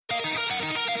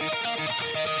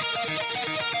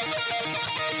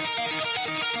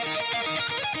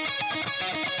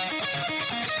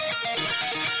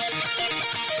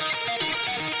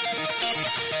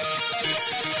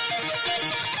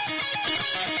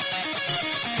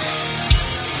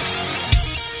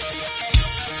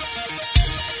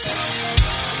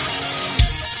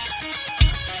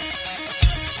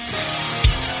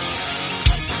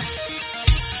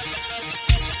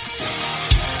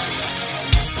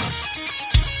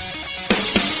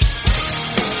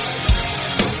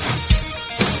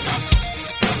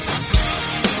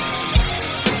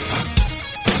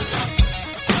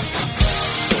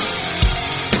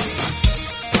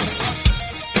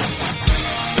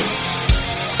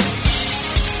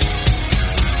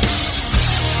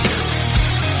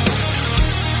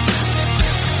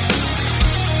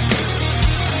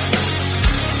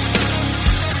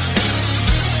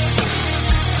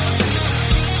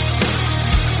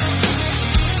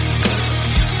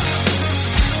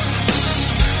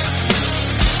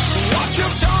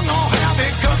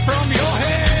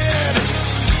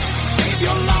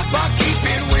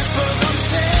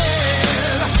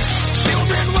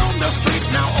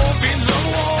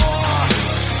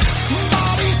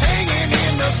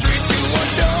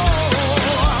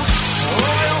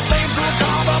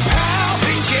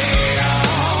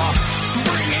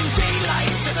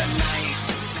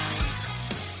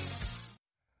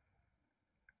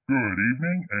Good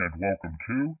evening and welcome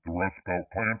to the Rustbelt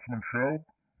Klansman show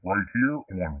right here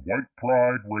on White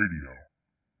Pride Radio.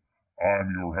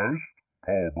 I'm your host,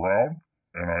 Paul Brown,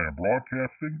 and I am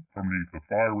broadcasting from beneath the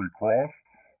fiery cross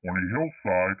on a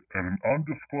hillside at an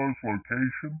undisclosed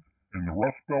location in the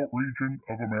Rustbelt region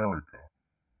of America.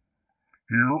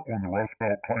 Here on the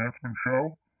Rustbelt Klansman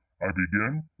show, I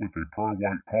begin with a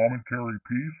pro-white commentary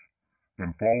piece,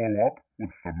 then follow up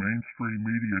with some mainstream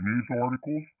media news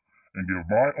articles and give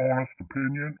my honest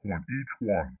opinion on each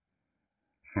one.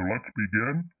 So let's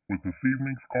begin with this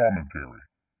evening's commentary.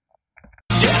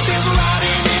 Death is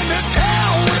riding into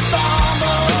town with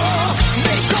armor.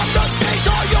 They come to take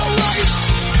all your rights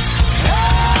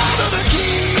out of the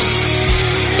key,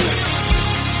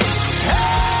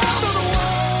 out of the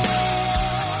world.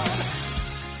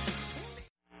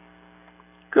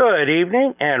 Good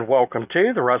evening and welcome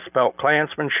to the Rustbelt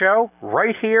Klansman show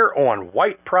right here on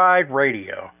White Pride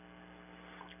Radio.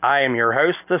 I am your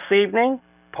host this evening,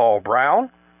 Paul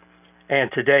Brown,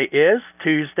 and today is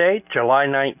Tuesday, July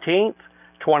 19th,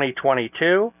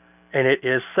 2022, and it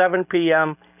is 7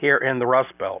 p.m. here in the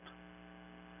Rust Belt.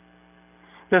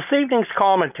 This evening's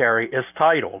commentary is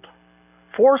titled,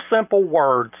 4 Simple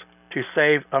Words to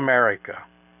Save America.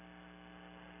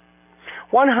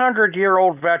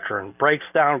 100-year-old veteran breaks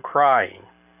down crying.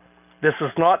 This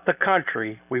is not the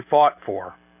country we fought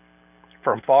for.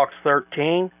 From Fox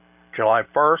 13, July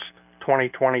 1st,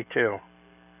 2022.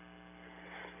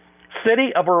 City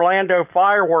of Orlando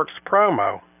fireworks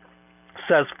promo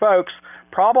says folks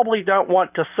probably don't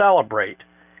want to celebrate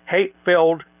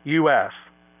hate-filled U.S.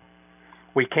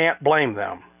 We can't blame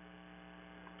them.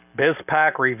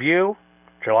 BizPac Review,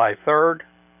 July 3rd,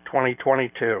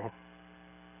 2022.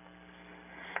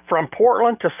 From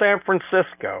Portland to San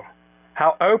Francisco,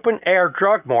 how open-air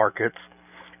drug markets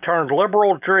turned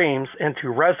liberal dreams into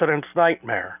residents'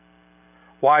 nightmare.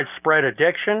 Widespread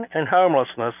addiction and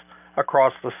homelessness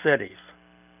across the cities.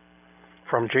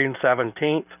 From June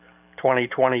 17th,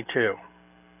 2022.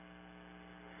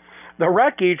 The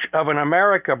wreckage of an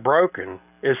America broken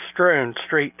is strewn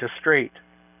street to street.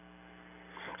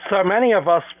 So many of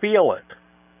us feel it,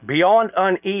 beyond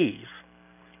unease,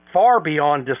 far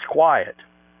beyond disquiet,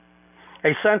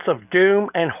 a sense of doom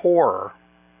and horror.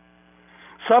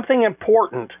 Something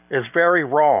important is very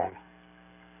wrong.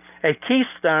 A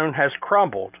keystone has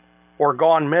crumbled or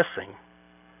gone missing.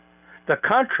 The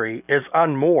country is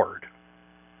unmoored.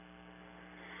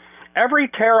 Every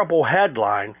terrible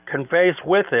headline conveys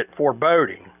with it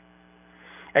foreboding,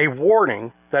 a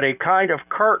warning that a kind of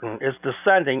curtain is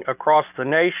descending across the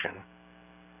nation.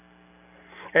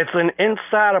 It's an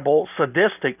insatiable,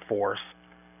 sadistic force,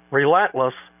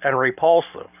 relentless and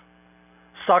repulsive,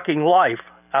 sucking life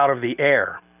out of the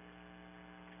air.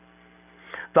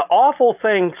 The awful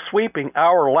thing sweeping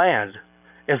our land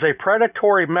is a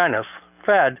predatory menace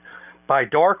fed by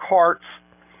dark hearts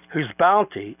whose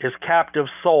bounty is captive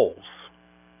souls.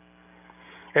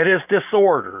 It is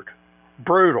disordered,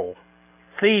 brutal,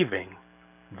 thieving,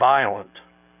 violent.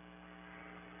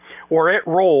 Where it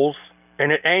rules,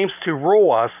 and it aims to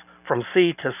rule us from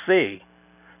sea to sea,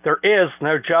 there is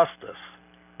no justice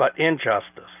but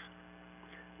injustice,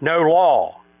 no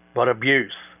law but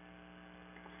abuse.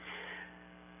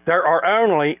 There are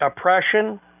only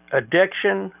oppression,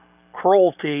 addiction,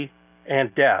 cruelty,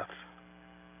 and death.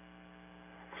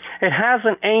 It has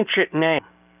an ancient name,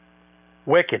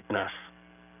 wickedness.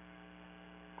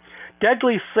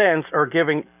 Deadly sins are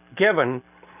given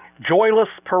joyless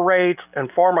parades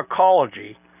and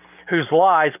pharmacology whose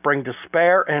lies bring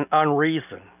despair and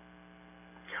unreason.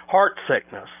 Heart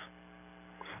sickness.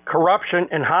 Corruption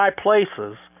in high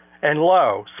places and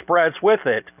low spreads with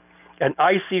it an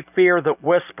icy fear that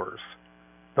whispers,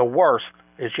 the worst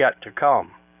is yet to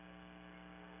come.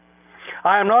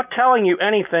 I am not telling you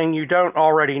anything you don't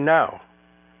already know.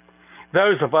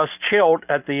 Those of us chilled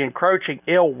at the encroaching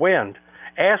ill wind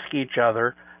ask each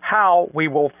other how we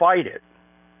will fight it.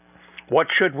 What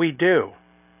should we do?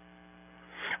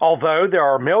 Although there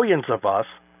are millions of us,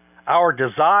 our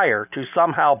desire to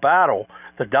somehow battle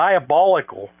the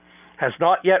diabolical has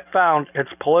not yet found its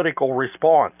political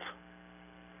response.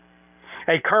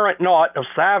 A current knot of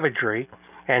savagery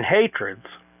and hatreds,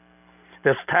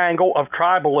 this tangle of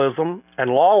tribalism and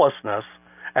lawlessness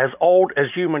as old as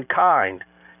humankind,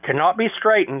 cannot be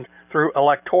straightened through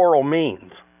electoral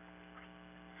means.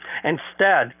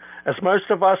 Instead, as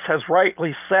most of us has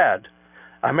rightly said,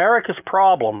 America's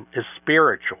problem is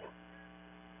spiritual.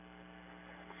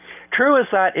 True as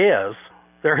that is,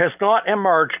 there has not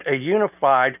emerged a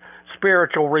unified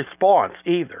spiritual response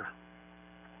either.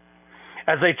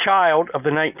 As a child of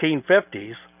the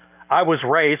 1950s, I was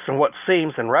raised in what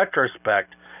seems in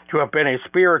retrospect to have been a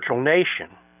spiritual nation,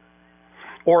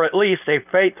 or at least a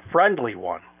faith-friendly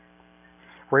one.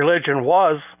 Religion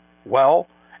was, well,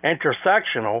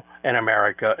 intersectional in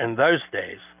America in those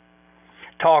days.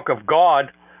 Talk of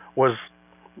God was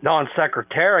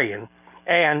non-sectarian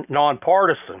and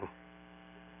nonpartisan.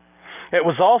 It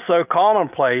was also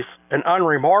commonplace and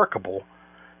unremarkable,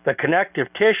 the connective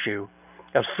tissue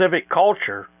of civic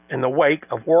culture in the wake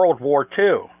of World War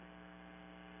II.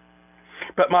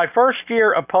 But my first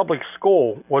year of public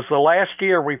school was the last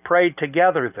year we prayed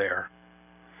together there,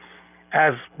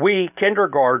 as we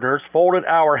kindergartners folded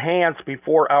our hands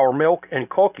before our milk and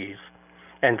cookies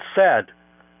and said,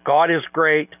 "God is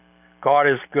great, God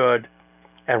is good,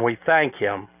 and we thank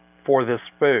Him for this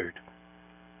food."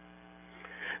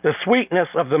 The sweetness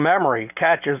of the memory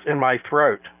catches in my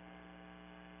throat.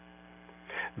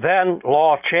 Then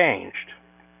law changed,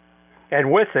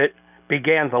 and with it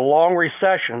began the long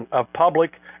recession of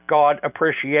public God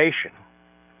appreciation,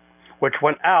 which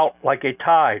went out like a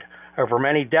tide over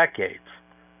many decades,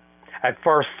 at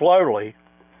first slowly,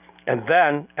 and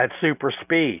then at super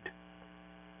speed.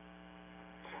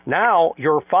 Now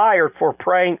you're fired for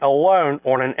praying alone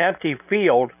on an empty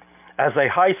field as a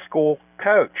high school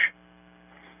coach.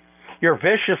 You're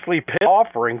viciously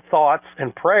offering thoughts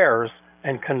and prayers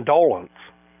and condolence.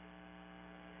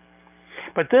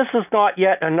 But this is not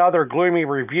yet another gloomy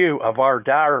review of our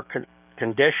dire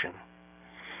condition,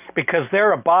 because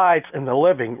there abides in the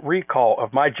living recall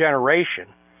of my generation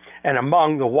and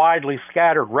among the widely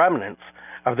scattered remnants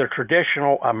of the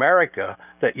traditional America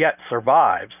that yet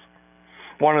survives,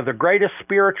 one of the greatest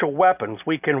spiritual weapons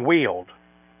we can wield,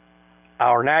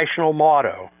 our national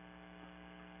motto.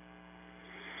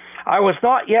 I was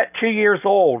not yet 2 years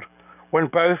old when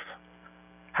both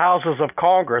houses of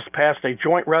Congress passed a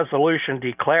joint resolution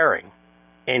declaring,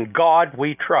 "In God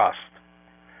we trust,"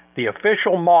 the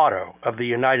official motto of the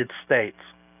United States.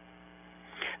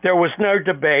 There was no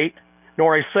debate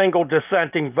nor a single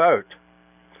dissenting vote.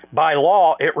 By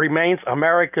law, it remains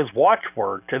America's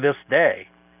watchword to this day.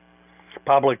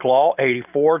 Public Law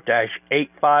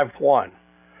 84-851,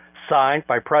 signed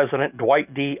by President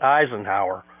Dwight D.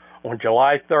 Eisenhower on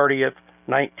July 30th,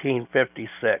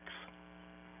 1956.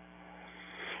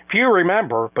 Few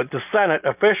remember, but the Senate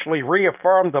officially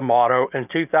reaffirmed the motto in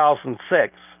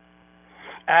 2006,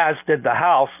 as did the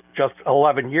House just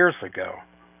 11 years ago,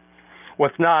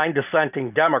 with 9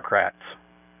 dissenting Democrats.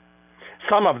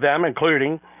 Some of them,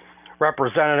 including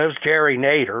Representatives Jerry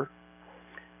Nader,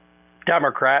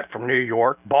 Democrat from New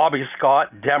York, Bobby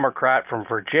Scott, Democrat from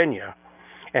Virginia,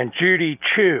 and Judy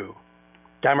Chu,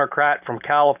 Democrat from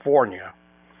California,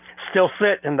 still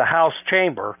sit in the House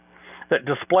chamber that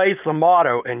displays the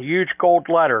motto in huge gold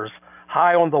letters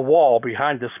high on the wall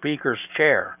behind the Speaker's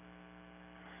chair.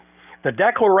 The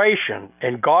declaration,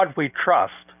 "In God We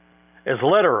Trust," is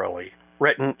literally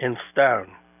written in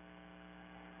stone.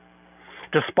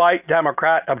 Despite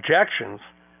Democrat objections,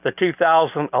 the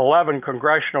 2011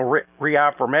 congressional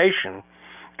reaffirmation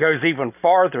goes even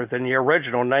farther than the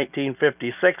original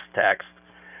 1956 text,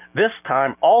 this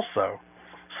time also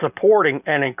supporting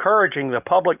and encouraging the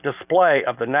public display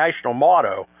of the national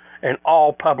motto in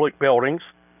all public buildings,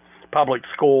 public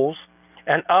schools,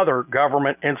 and other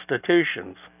government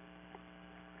institutions.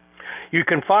 You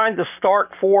can find the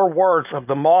start 4 words of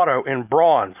the motto in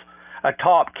bronze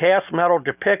atop cast metal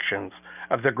depictions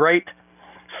of the Great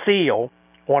Seal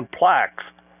on plaques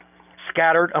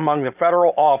scattered among the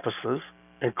federal offices,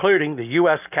 including the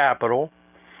U.S. Capitol,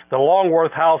 the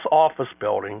Longworth House Office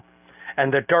Building,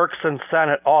 and the Dirksen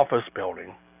Senate Office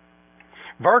Building.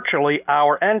 Virtually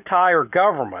our entire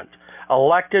government,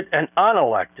 elected and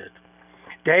unelected,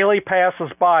 daily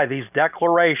passes by these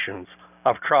declarations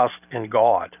of trust in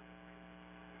God.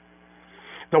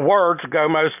 The words go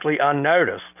mostly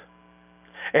unnoticed.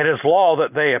 It is law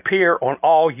that they appear on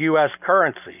all U.S.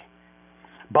 currency,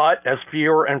 but as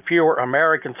fewer and fewer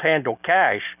Americans handle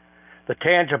cash, the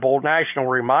tangible national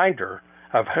reminder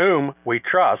of whom we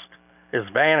trust is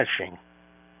vanishing.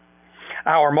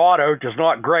 Our motto does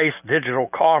not grace digital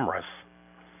commerce.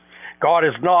 God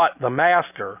is not the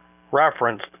master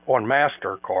referenced on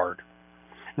MasterCard,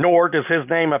 nor does his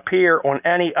name appear on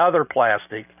any other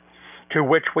plastic to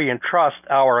which we entrust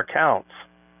our accounts.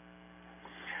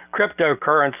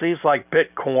 Cryptocurrencies like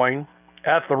Bitcoin,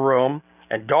 Ethereum,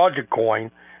 and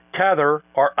Dogecoin tether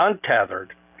or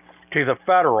untethered to the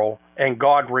federal "and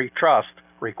God we trust"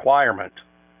 requirement.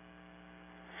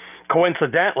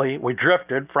 Coincidentally, we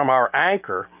drifted from our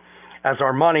anchor as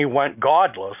our money went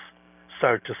godless,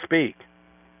 so to speak.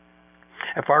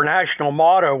 If our national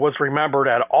motto was remembered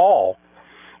at all,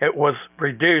 it was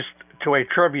reduced to a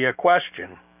trivia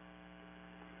question.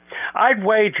 I'd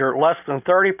wager less than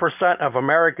 30% of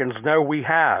Americans know we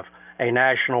have a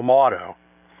national motto,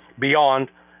 beyond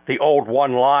the old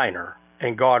one-liner,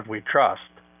 "In God We Trust."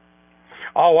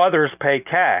 All others pay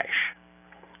cash.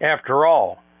 After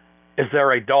all, is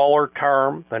there a duller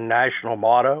term than national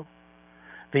motto?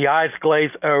 The eyes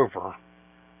glaze over.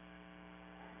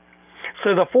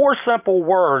 So the four simple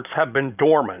words have been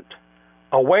dormant,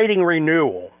 awaiting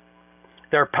renewal,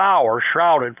 their power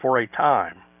shrouded for a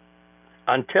time.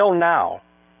 Until now,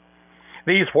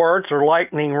 these words are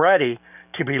lightning ready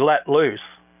to be let loose.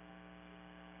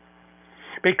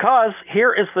 Because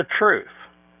here is the truth.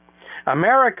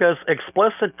 America's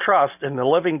explicit trust in the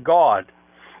living God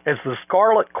is the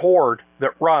scarlet cord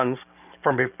that runs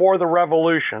from before the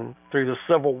Revolution through the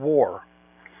Civil War,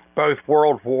 both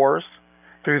world wars,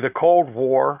 through the Cold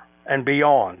War, and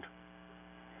beyond.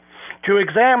 To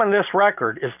examine this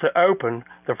record is to open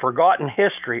the forgotten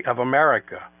history of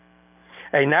America,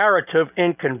 a narrative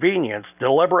inconvenience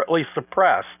deliberately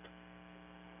suppressed.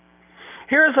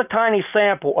 Here is a tiny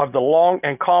sample of the long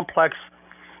and complex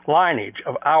lineage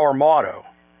of our motto,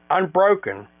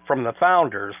 unbroken from the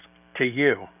founders to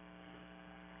you.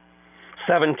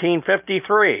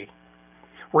 1753.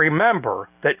 Remember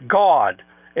that God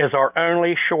is our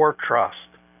only sure trust.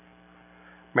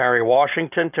 Mary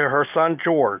Washington to her son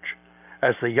George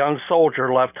as the young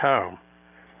soldier left home.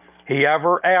 He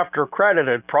ever after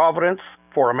credited Providence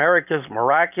for America's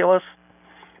miraculous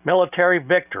military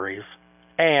victories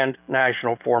and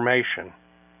national formation.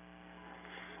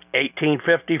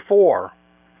 1854.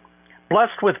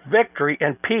 Blessed with victory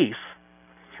and peace,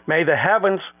 may the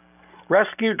heavens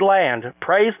rescued land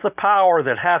praise the power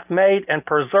that hath made and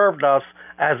preserved us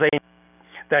as a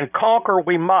then conquer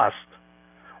we must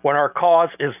when our cause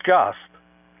is just,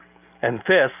 and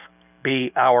this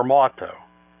be our motto,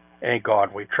 in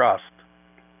God we trust.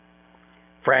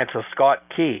 Francis Scott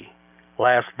Key,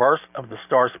 last verse of the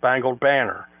Star-Spangled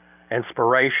Banner,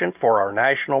 inspiration for our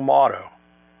national motto.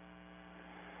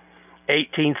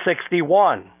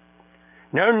 1861.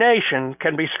 No nation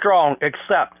can be strong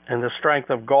except in the strength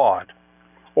of God,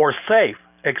 or safe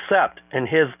except in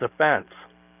His defense.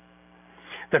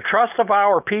 The trust of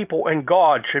our people in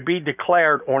God should be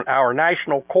declared on our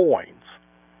national coins.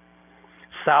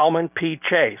 Salmon P.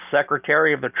 Chase,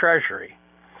 Secretary of the Treasury,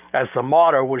 as the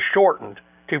motto was shortened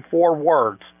to 4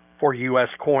 words for U.S.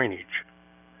 coinage.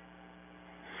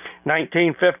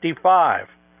 1955.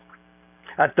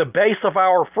 At the base of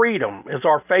our freedom is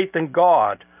our faith in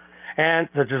God and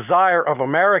the desire of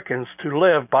Americans to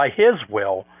live by His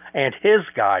will and His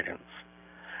guidance.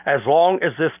 As long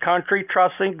as this country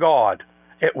trusts in God,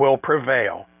 it will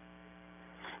prevail.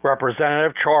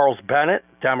 Representative Charles Bennett,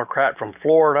 Democrat from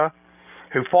Florida,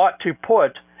 who fought to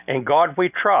put "In God We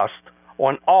Trust"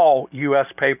 on all U.S.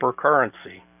 paper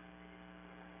currency.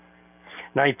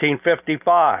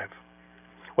 1955.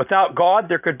 Without God,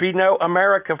 there could be no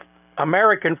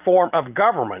American form of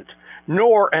government,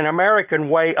 nor an American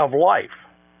way of life.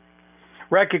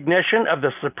 Recognition of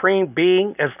the Supreme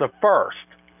Being is the first,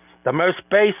 the most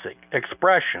basic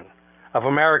expression of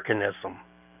Americanism.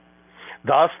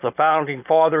 Thus, the Founding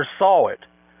Fathers saw it,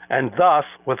 and thus,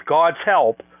 with God's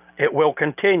help, it will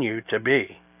continue to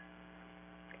be.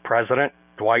 President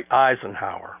Dwight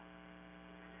Eisenhower.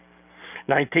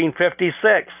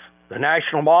 1956. The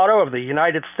national motto of the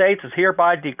United States is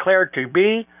hereby declared to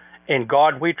be, "In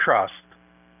God We Trust,"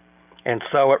 and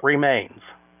so it remains.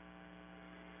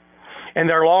 In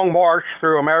their long march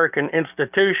through American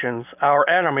institutions, our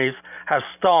enemies have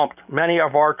stomped many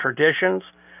of our traditions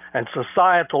and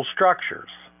societal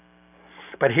structures.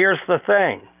 But here's the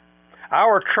thing.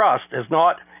 Our trust is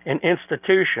not in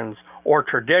institutions or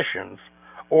traditions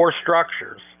or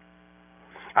structures.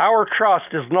 Our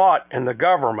trust is not in the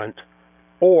government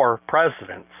or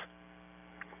presidents.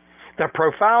 The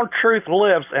profound truth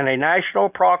lives in a national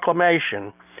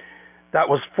proclamation that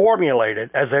was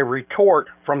formulated as a retort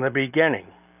from the beginning.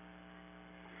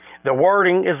 The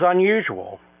wording is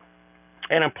unusual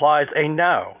and implies a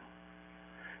no.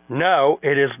 No,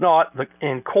 it is not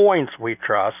in coins we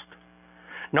trust,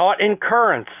 not in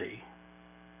currency.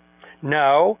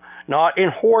 No, not in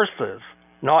horses,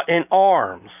 not in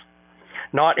arms,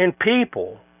 not in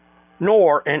people,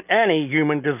 nor in any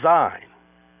human design.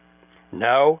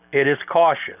 No, it is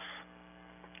cautious,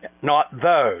 not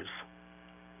those.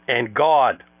 In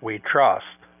God we trust.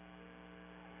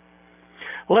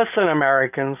 Listen,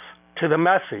 Americans, to the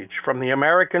message from the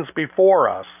Americans before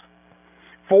us.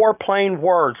 4 plain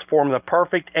words form the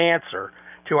perfect answer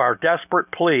to our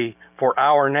desperate plea for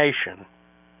our nation.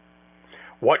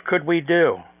 What could we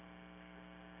do?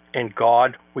 In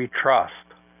God we trust.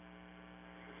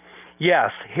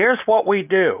 Yes, here's what we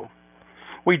do.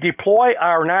 we deploy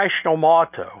our national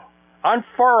motto,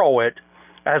 unfurl it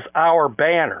as our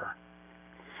banner.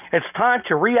 It's time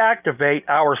to reactivate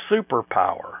our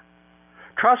superpower.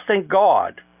 Trusting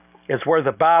God is where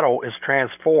the battle is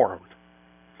transformed.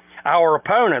 Our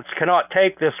opponents cannot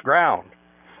take this ground.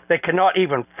 They cannot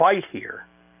even fight here.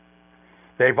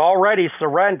 They've already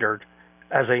surrendered,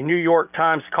 as a New York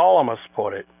Times columnist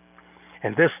put it.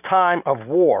 In this time of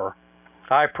war,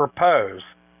 I propose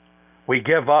we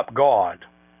give up God.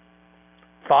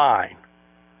 Fine,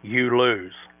 you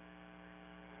lose.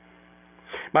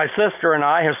 My sister and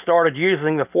I have started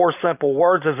using the 4 simple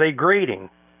words as a greeting,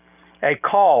 a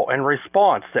call and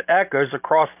response that echoes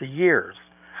across the years,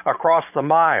 across the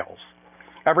miles,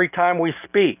 every time we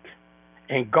speak.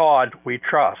 In God we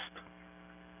trust.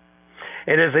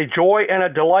 It is a joy and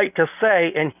a delight to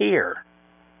say and hear.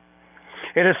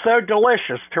 It is so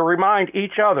delicious to remind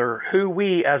each other who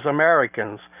we as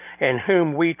Americans and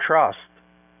whom we trust.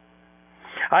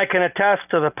 I can attest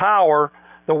to the power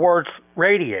the words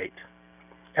radiate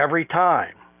every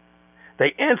time.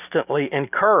 They instantly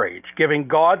encourage. Giving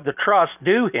God the trust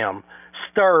due Him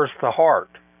stirs the heart.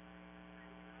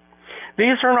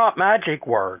 These are not magic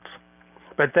words,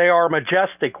 but they are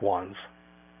majestic ones.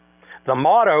 The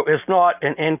motto is not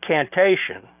an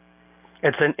incantation.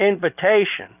 It's an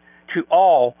invitation to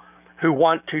all who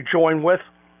want to join with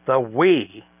the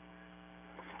we.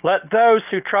 Let those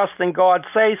who trust in God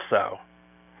say so.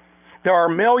 There are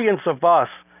millions of us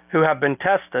who have been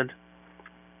tested.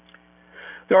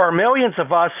 There are millions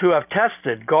of us who have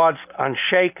tested God's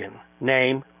unshaken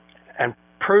name and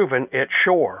proven it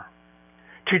sure.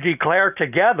 To declare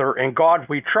together in God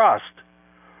we trust,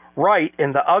 right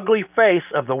in the ugly face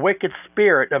of the wicked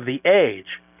spirit of the age,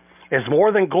 is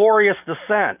more than glorious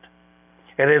descent.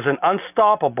 It is an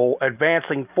unstoppable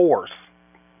advancing force.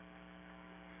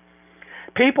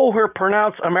 People who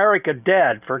pronounce America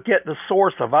dead forget the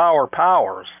source of our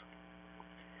powers.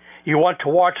 You want to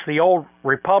watch the old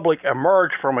republic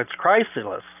emerge from its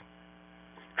chrysalis?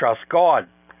 Trust God,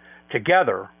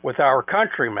 together with our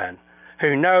countrymen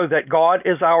who know that God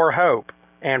is our hope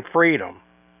and freedom.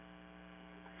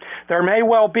 There may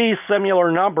well be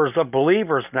similar numbers of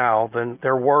believers now than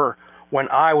there were when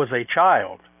I was a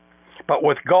child, but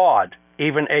with God,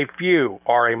 even a few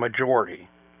are a majority.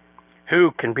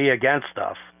 Who can be against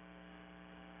us?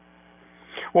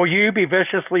 Will you be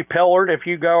viciously pillared if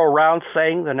you go around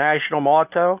saying the national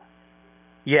motto?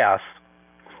 Yes,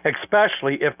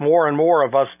 especially if more and more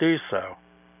of us do so.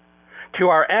 To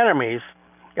our enemies,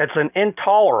 it's an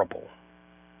intolerable.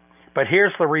 But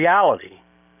here's the reality.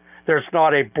 There's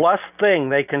not a blessed thing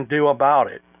they can do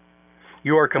about it.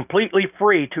 You are completely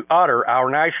free to utter our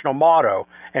national motto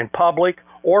in public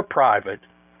or private,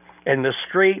 in the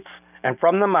streets and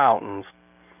from the mountains,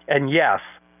 and yes,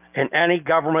 in any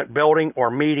government building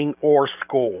or meeting or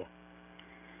school.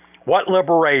 What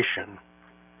liberation!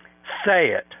 Say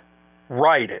it,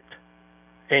 write it.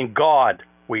 In God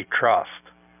we trust.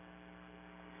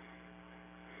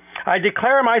 I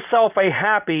declare myself a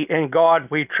happy in God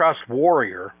we trust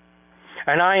warrior,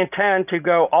 and I intend to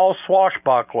go all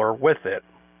swashbuckler with it.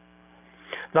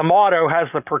 The motto has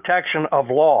the protection of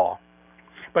law,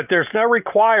 but there's no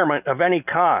requirement of any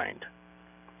kind.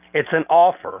 It's an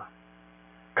offer.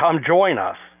 Come join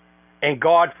us. In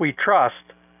God we trust,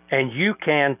 and you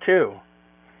can too.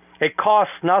 It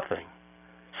costs nothing.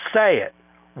 Say it,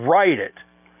 write it,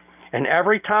 and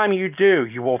every time you do,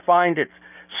 you will find it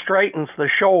straightens the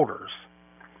shoulders,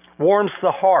 warms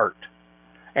the heart,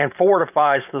 and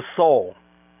fortifies the soul.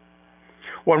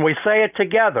 When we say it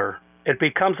together, it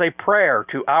becomes a prayer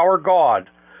to our God,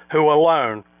 who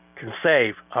alone can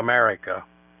save America.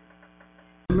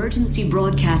 Emergency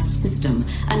broadcast system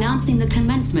announcing the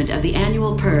commencement of the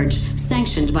annual purge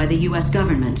sanctioned by the U.S.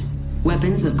 government.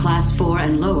 Weapons of Class 4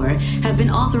 and lower have been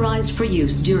authorized for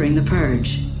use during the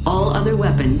purge. All other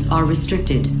weapons are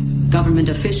restricted. Government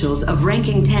officials of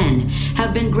ranking 10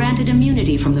 have been granted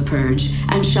immunity from the purge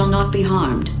and shall not be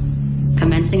harmed.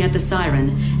 Commencing at the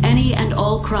siren, any and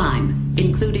all crime,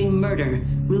 including murder,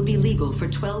 will be legal for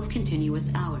 12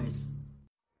 continuous hours.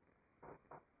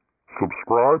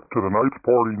 Subscribe to the Knights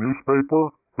Party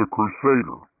newspaper, The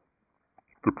Crusader,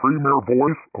 the premier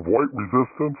voice of white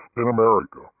resistance in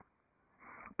America.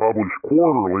 Published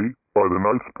quarterly by the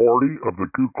Knights Party of the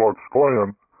Ku Klux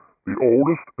Klan, the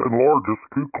oldest and largest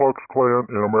Ku Klux Klan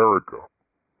in America.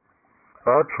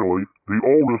 Actually, the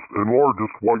oldest and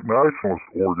largest white nationalist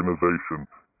organization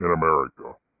in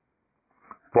America.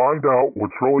 Find out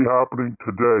what's really happening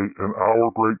today in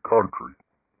our great country.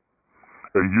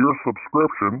 A year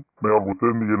subscription mailed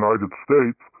within the United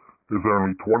States is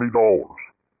only $20.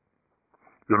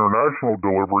 International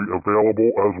delivery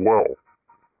available as well.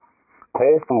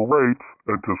 Call for rates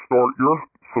and to start your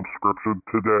subscription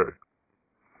today.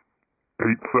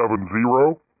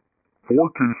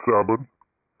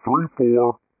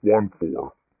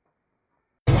 870-427-3414.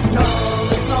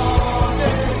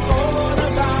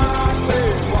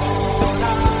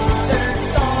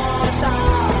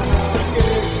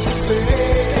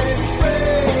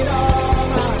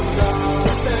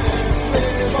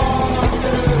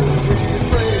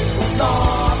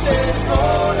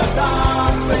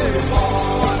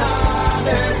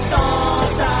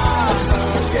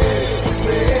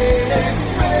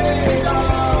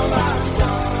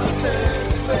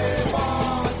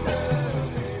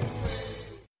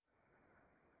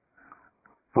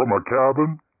 From a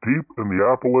cabin deep in the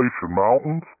Appalachian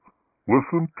Mountains,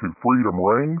 listen to Freedom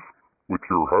Rings with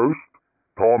your host,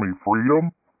 Tommy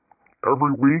Freedom,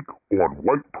 every week on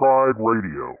White Pride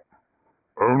Radio,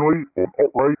 only on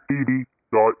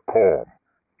AltRightED.com.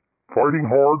 Fighting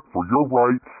hard for your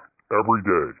rights every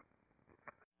day.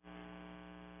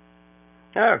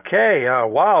 Okay,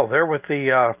 wow, there with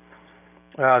the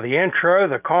intro,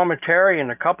 the commentary, and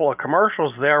a couple of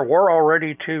commercials there. We're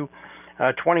already to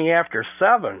 20 after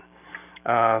 7.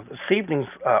 This evening's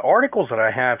articles that I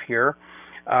have here.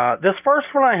 This first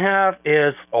one I have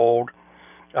is old.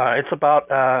 It's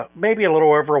about maybe a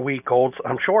little over a week old.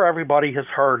 I'm sure everybody has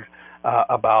heard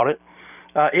about it.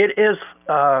 It is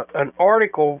an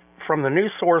article from the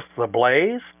news source The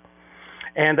Blaze,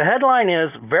 and the headline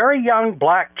is, "Very Young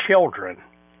Black Children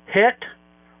Hit,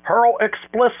 Hurl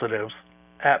Explicitives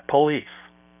at Police.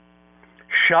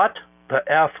 Shut the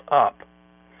F up."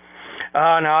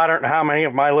 Now, I don't know how many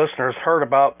of my listeners heard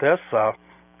about this. I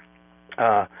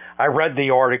read the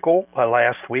article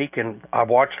last week, and I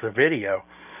watched the video.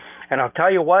 And I'll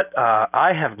tell you what,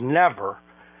 I have never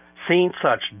seen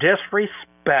such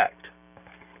disrespect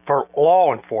for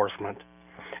law enforcement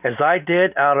as I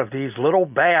did out of these little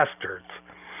bastards.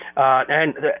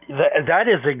 And that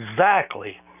is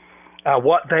exactly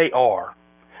what they are.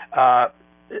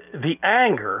 The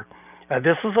anger,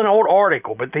 this is an old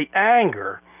article, but the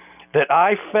anger that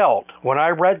I felt when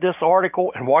I read this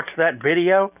article and watched that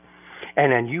video,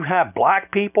 and then you have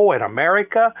black people in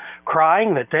America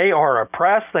crying that they are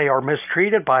oppressed, they are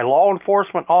mistreated by law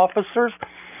enforcement officers.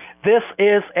 This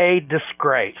is a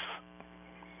disgrace.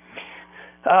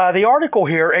 The article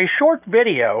here, a short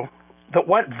video that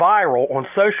went viral on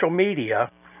social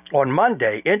media on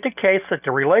Monday, indicates that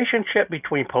the relationship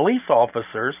between police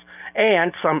officers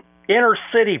and some inner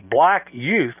city black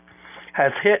youth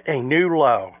has hit a new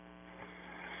low.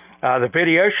 The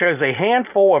video shows a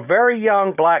handful of very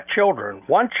young black children,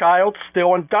 one child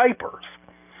still in diapers,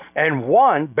 and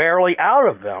one barely out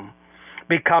of them,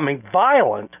 becoming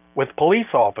violent with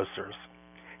police officers,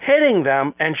 hitting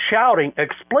them and shouting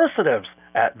explicitives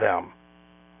at them.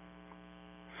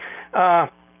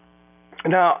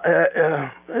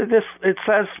 It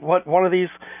says what one of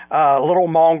these little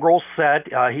mongrels said.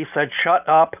 He said, "Shut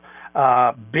up,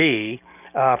 B,"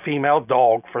 female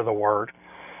dog for the word.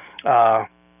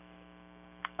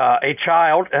 A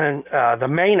child, and the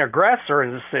main aggressor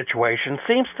in the situation,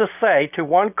 seems to say to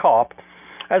one cop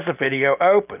as the video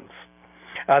opens.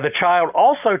 The child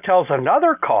also tells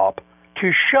another cop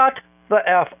to shut the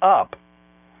F up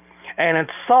and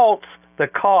insults the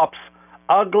cop's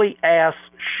ugly ass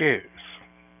shoes.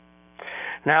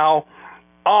 Now,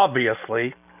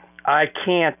 obviously, I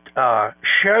can't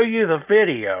show you the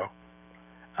video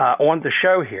on the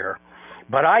show here,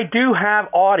 but I do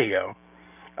have audio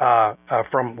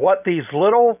from what these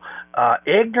little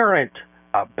ignorant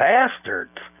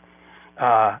bastards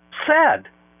said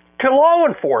to law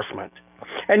enforcement.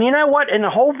 And you know what? In the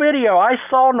whole video, I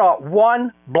saw not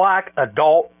one black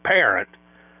adult parent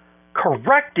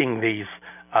correcting these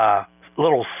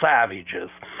little savages.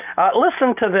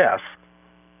 Listen to this.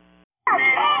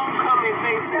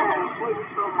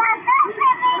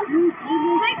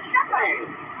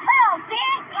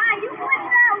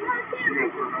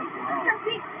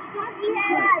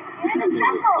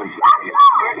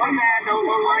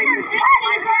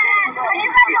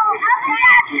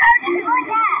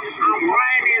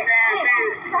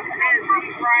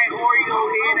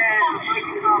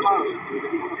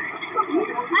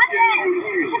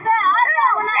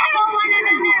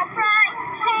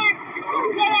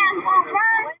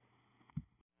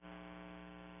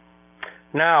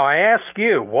 Now, I ask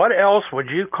you, what else would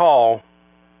you call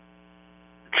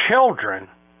children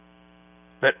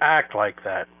that act like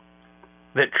that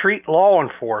treat law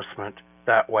enforcement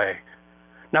that way?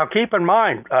 Now, keep in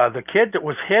mind, the kid that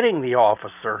was hitting the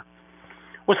officer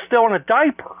was still in a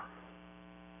diaper.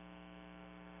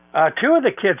 Two of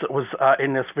the kids that was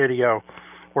in this video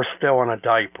were still in a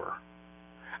diaper.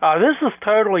 This is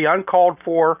totally uncalled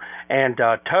for and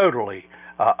totally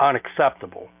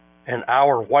unacceptable in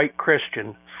our white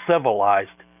Christian civilized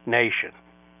nation.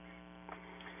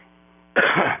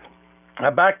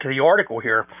 Back to the article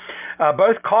here.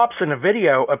 Both cops in the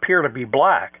video appear to be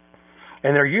black,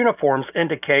 and their uniforms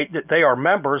indicate that they are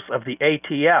members of the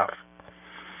ATF.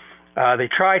 They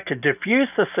try to defuse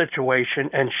the situation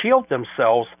and shield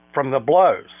themselves from the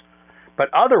blows,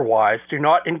 but otherwise do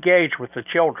not engage with the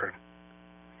children.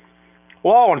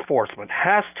 Law enforcement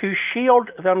has to shield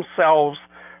themselves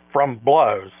from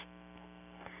blows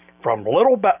from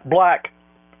little black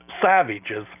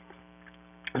savages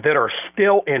that are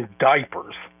still in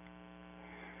diapers.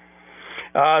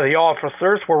 The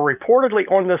officers were reportedly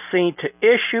on the scene to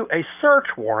issue a search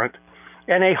warrant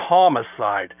and a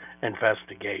homicide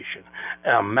investigation.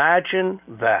 Imagine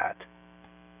that.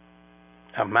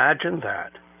 Imagine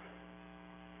that.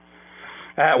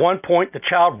 At one point, the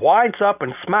child winds up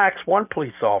and smacks one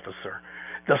police officer.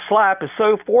 The slap is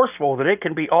so forceful that it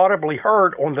can be audibly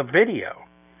heard on the video.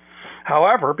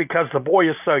 However, because the boy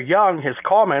is so young, his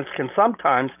comments can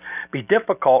sometimes be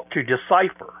difficult to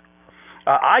decipher.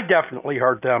 I definitely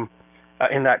heard them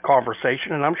in that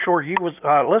conversation, and I'm sure you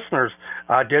listeners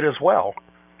did as well.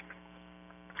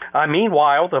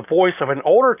 Meanwhile, the voice of an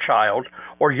older child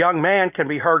or young man can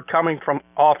be heard coming from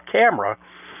off camera,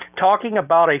 talking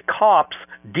about a cop's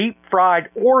deep-fried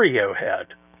Oreo head,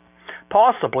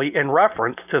 possibly in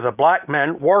reference to the black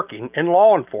men working in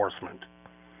law enforcement.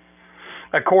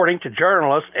 According to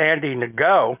journalist Andy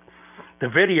Nago, the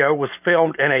video was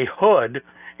filmed in a hood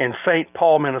in St.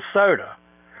 Paul, Minnesota.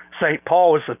 St.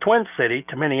 Paul is the twin city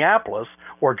to Minneapolis,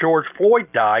 where George Floyd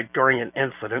died during an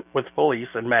incident with police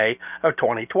in May of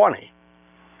 2020.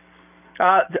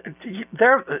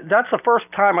 That's the first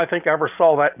time I think I ever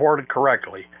saw that worded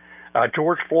correctly.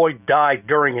 George Floyd died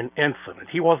during an incident.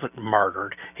 He wasn't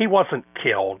murdered. He wasn't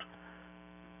killed.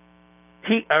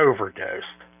 He overdosed.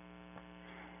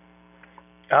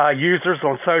 Users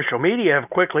on social media have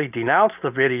quickly denounced the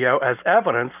video as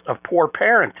evidence of poor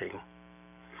parenting.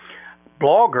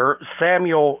 Blogger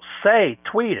Samuel Say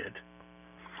tweeted,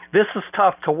 "This is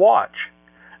tough to watch.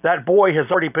 That boy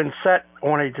has already been set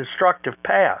on a destructive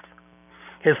path.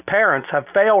 His parents have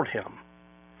failed him."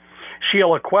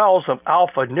 Sheila Quells of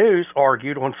Alpha News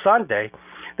argued on Sunday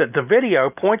that the video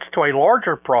points to a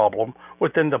larger problem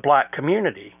within the black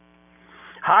community: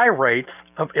 high rates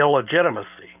of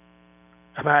illegitimacy.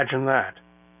 Imagine that.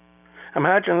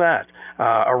 Imagine that.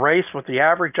 A race with the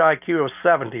average IQ of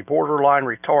 70, borderline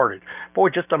retarded. Boy,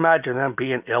 just imagine them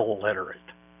being illiterate.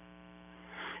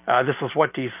 This is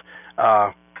what these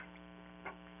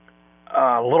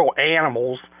little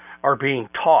animals are being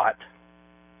taught.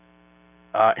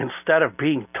 Instead of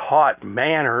being taught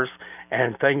manners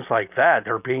and things like that,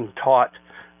 they're being taught,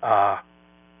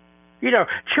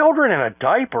 children in a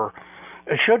diaper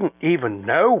shouldn't even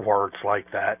know words like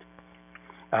that.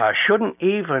 Shouldn't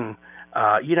even,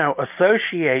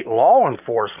 associate law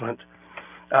enforcement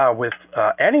with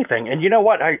anything. And you know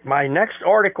what? My next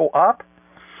article up,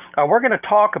 we're going to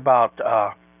talk about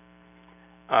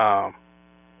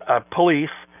police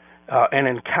and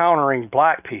encountering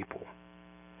black people.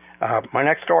 My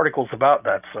next article is about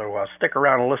that, so stick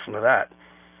around and listen to that.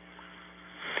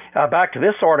 Back to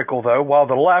this article, though. While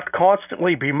the left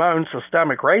constantly bemoans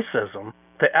systemic racism,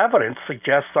 the evidence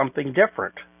suggests something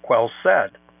different, Quells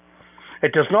said.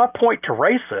 It does not point to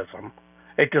racism.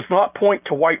 It does not point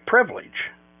to white privilege.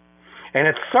 And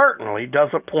it certainly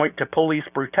doesn't point to police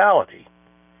brutality.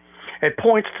 It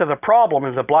points to the problem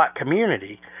in the black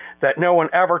community that no one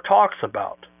ever talks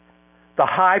about: the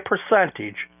high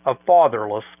percentage of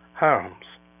fatherless homes.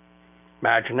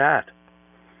 Imagine that.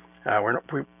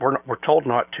 We're told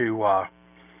not to.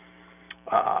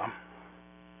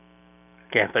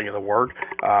 Can't think of the word.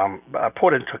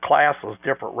 Put into classes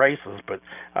different races, but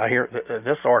here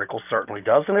this article certainly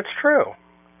does, and it's true.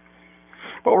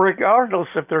 But regardless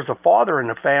if there's a father in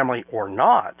the family or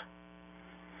not,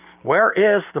 where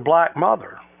is the black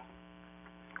mother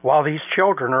while these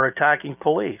children are attacking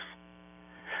police?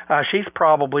 She's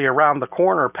probably around the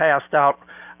corner, passed out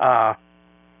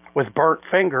with burnt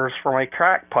fingers from a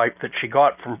crack pipe that she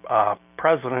got from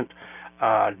President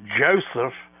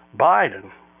Joseph Biden.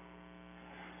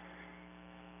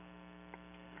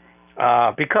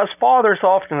 Because fathers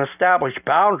often establish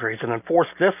boundaries and enforce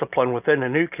discipline within the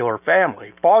nuclear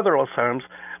family, fatherless homes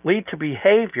lead to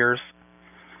behaviors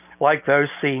like those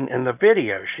seen in the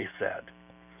video, she said.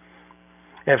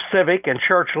 If civic and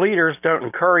church leaders don't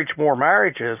encourage more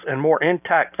marriages and more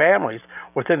intact families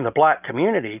within the black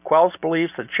community, Quells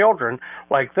believes that children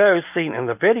like those seen in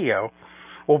the video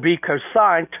will be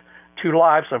consigned to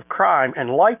lives of crime and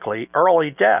likely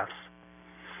early deaths.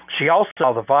 She also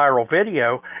saw the viral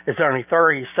video is only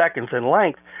 30 seconds in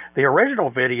length. The original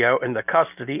video in the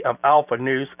custody of Alpha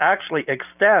News actually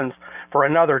extends for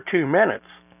another 2 minutes.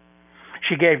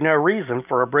 She gave no reason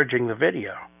for abridging the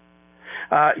video.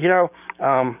 You're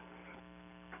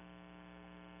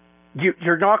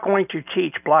not going to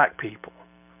teach black people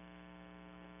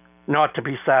not to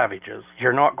be savages.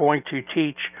 You're not going to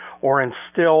teach or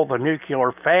instill the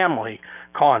nuclear family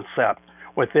concept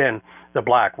within the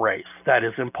black race. That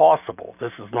is impossible.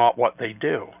 This is not what they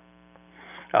do.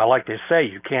 Like they say,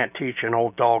 you can't teach an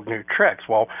old dog new tricks.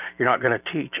 Well, you're not going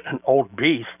to teach an old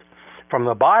beast from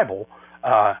the Bible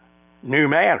new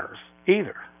manners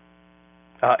either.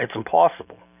 It's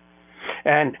impossible.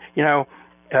 And,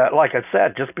 like I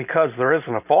said, just because there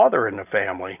isn't a father in the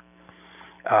family,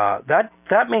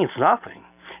 that means nothing.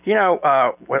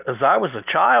 As I was a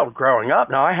child growing up,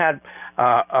 now I had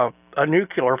a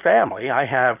nuclear family. I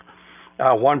have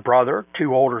one brother,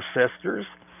 2 older sisters,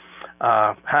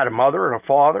 had a mother and a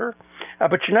father.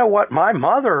 But you know what? My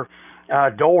mother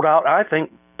doled out, I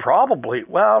think, probably,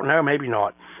 well, no, maybe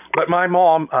not. But my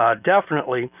mom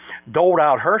definitely doled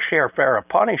out her share of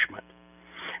punishment.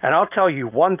 And I'll tell you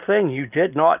one thing you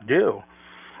did not do,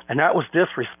 and that was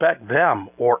disrespect them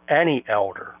or any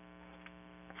elder.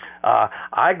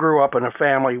 I grew up in a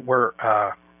family where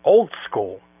old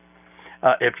school.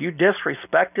 If you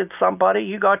disrespected somebody,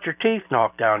 you got your teeth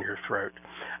knocked down your throat.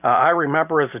 I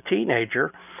remember as a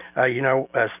teenager,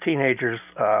 as teenagers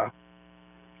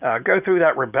go through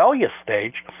that rebellious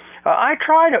stage, I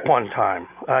tried it one time.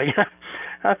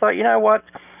 I thought, you know what,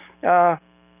 I'm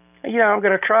going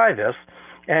to try this.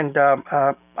 And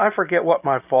I forget what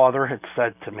my father had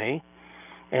said to me,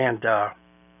 and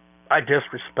I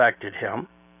disrespected him.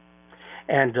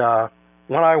 And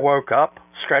when I woke up,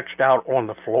 stretched out on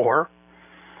the floor,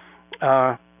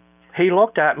 he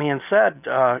looked at me and said,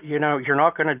 you're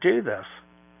not going to do this.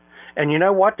 And you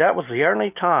know what? That was the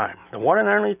only time, the one and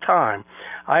only time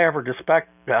I ever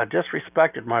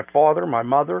disrespected my father, my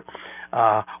mother,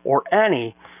 or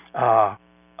any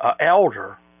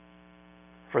elder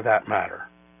for that matter.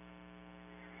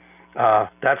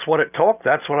 That's what it took.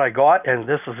 That's what I got. And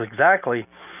this is exactly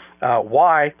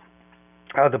why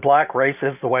the black race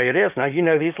is the way it is. Now,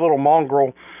 these little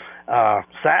mongrel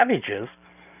savages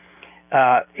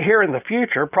here in the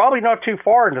future, probably not too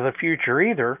far into the future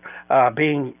either,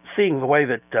 seeing the way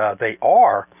that they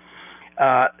are,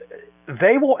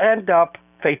 they will end up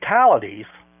fatalities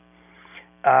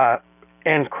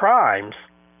and crimes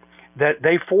that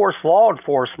they force law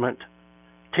enforcement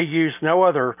to use no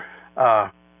other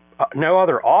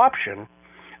option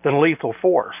than lethal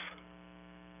force.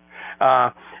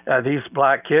 These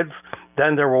black kids,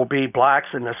 then there will be blacks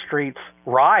in the streets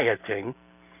rioting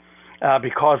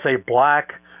because a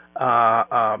black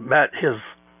met his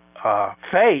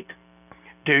fate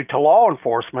due to law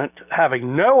enforcement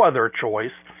having no other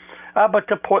choice but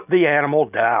to put the animal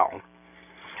down.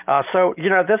 So,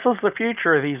 this is the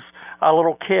future of these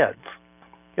little kids.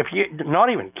 Not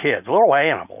even kids, little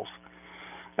animals.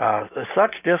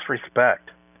 Such disrespect.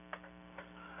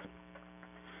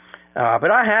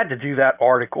 But I had to do that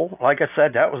article. Like I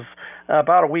said, that was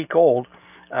about a week old.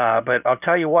 But I'll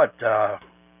tell you what,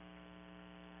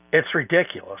 it's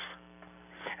ridiculous.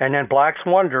 And then blacks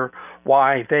wonder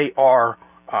why they are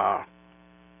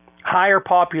higher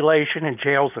population in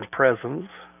jails and prisons.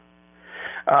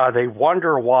 They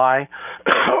wonder why,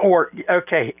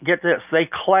 get this, they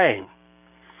claim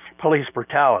police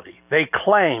brutality. They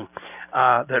claim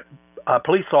that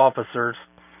police officers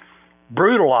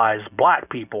brutalize black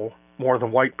people more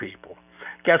than white people.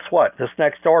 Guess what? This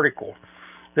next article,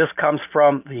 this comes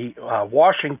from the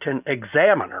Washington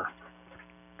Examiner.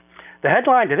 The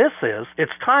headline to this is,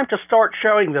 it's time to start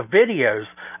showing the videos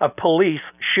of police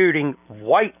shooting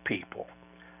white people.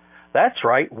 That's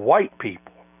right, white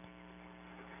people.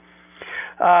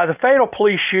 The fatal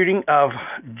police shooting of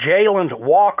Jayland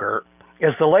Walker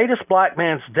is the latest black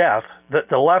man's death that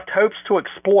the left hopes to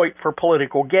exploit for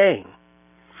political gain.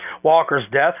 Walker's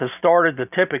death has started the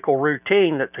typical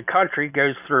routine that the country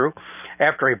goes through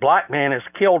after a black man is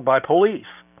killed by police.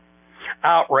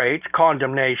 Outrage,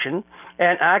 condemnation,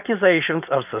 and accusations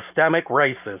of systemic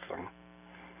racism.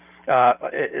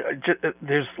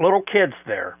 There's little kids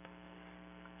there.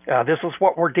 This is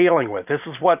what we're dealing with. This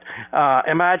is what,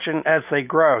 imagine as they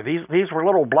grow. These were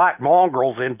little black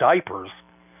mongrels in diapers.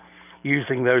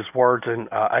 using those words and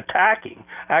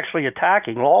actually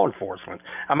attacking law enforcement.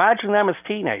 Imagine them as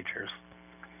teenagers.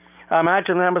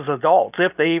 Imagine them as adults,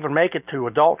 if they even make it to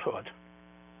adulthood.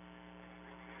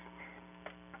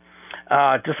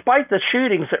 Despite the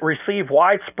shootings that receive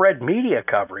widespread media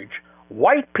coverage,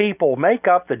 white people make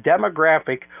up the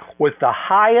demographic with the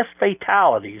highest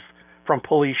fatalities from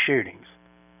police shootings.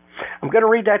 I'm going to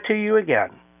read that to you again.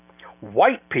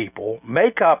 White people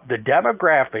make up the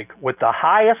demographic with the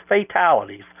highest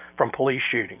fatalities from police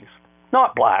shootings,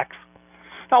 not blacks.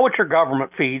 Not what your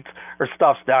government feeds or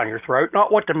stuffs down your throat,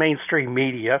 not what the mainstream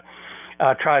media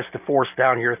tries to force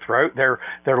down your throat, their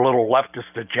little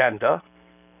leftist agenda.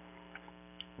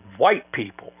 White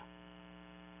people.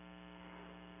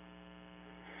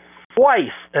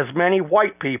 Twice as many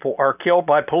white people are killed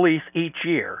by police each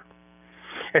year.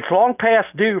 It's long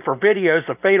past due for videos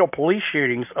of fatal police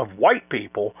shootings of white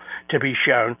people to be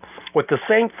shown with the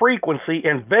same frequency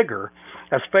and vigor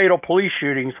as fatal police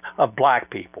shootings of black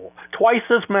people. Twice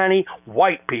as many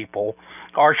white people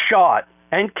are shot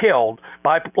and killed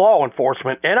by law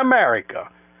enforcement in America.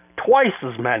 Twice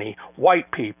as many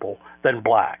white people than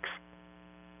blacks.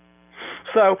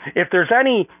 So if there's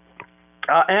any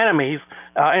enemies,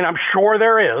 and I'm sure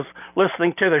there is,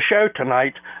 listening to the show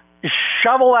tonight,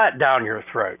 shovel that down your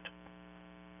throat.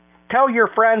 Tell your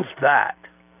friends that.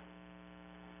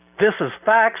 This is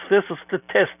facts, this is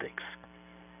statistics.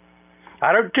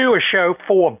 I don't do a show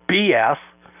full of BS.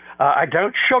 I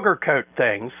don't sugarcoat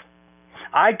things.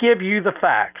 I give you the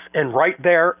facts, and right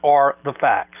there are the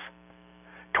facts.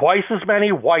 Twice as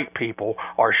many white people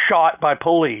are shot by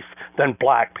police than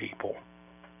black people.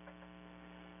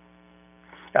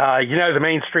 The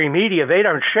mainstream media, they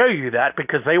don't show you that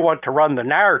because they want to run the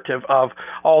narrative of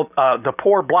all the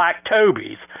poor black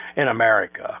Tobies in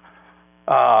America.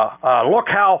 Look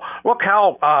how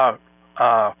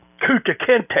Kunta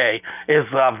Kinte is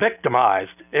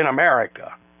victimized in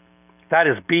America. That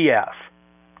is BS.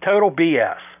 Total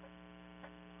BS.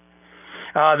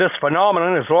 This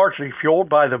phenomenon is largely fueled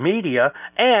by the media,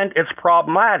 and it's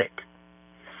problematic.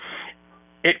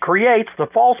 It creates the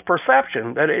false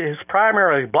perception that it is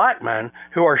primarily black men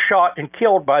who are shot and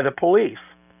killed by the police.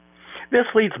 This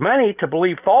leads many to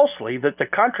believe falsely that the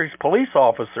country's police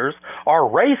officers are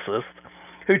racist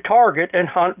who target and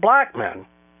hunt black men.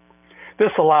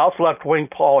 This allows left-wing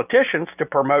politicians to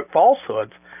promote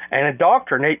falsehoods and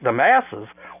indoctrinate the masses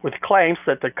with claims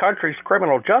that the country's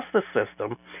criminal justice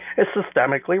system is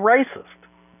systemically racist,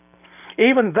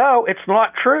 even though it's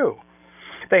not true.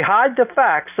 They hide the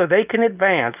facts so they can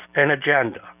advance an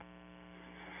agenda.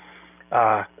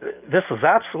 This is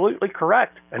absolutely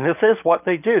correct, and this is what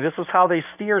they do. This is how they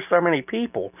steer so many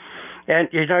people. And,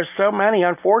 so many,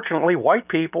 unfortunately, white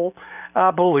people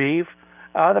believe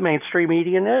the mainstream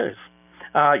media news.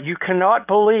 You cannot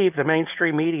believe the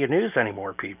mainstream media news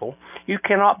anymore, people. You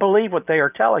cannot believe what they are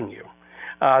telling you.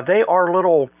 They are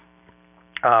little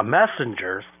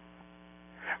messengers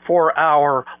for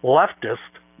our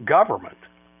leftist government.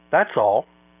 That's all.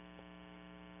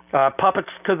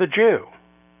 Puppets to the Jew.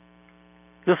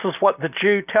 This is what the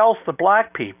Jew tells the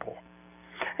black people.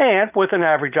 And with an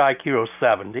average IQ of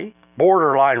 70,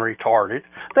 borderline retarded,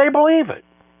 they believe it.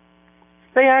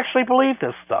 They actually believe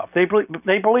this stuff. They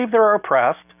believe they're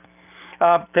oppressed.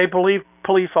 They believe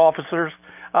police officers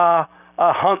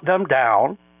hunt them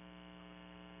down.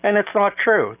 And it's not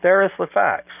true. There is the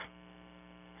facts.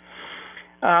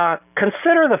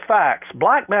 Consider the facts.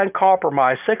 Black men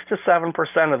comprise 6 to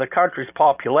 7% of the country's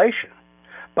population,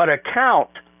 but account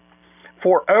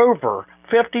for over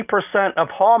 50% of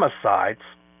homicides,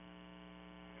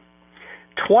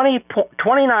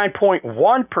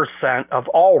 29.1% of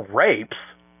all rapes,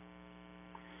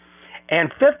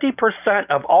 and 50%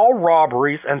 of all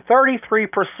robberies and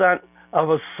 33% of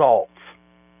assaults.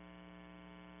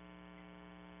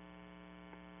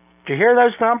 Do you hear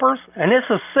those numbers? And this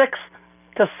is 6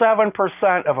 to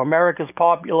 7% of America's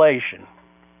population.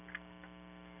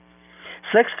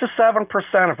 6 to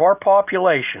 7% of our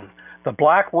population, the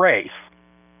black race,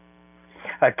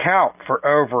 account for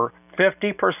over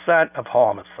 50% of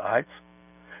homicides,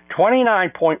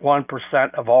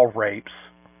 29.1% of all rapes,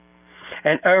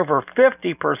 and over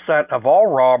 50% of all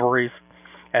robberies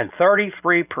and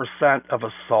 33% of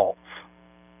assaults.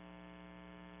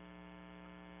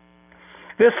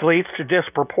 This leads to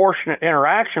disproportionate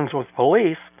interactions with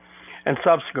police and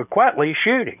subsequently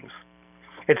shootings.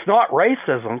 It's not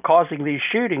racism causing these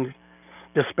shooting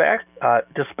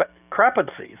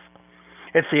discrepancies.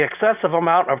 It's the excessive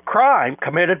amount of crime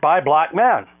committed by black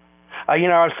men.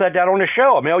 I've said that on the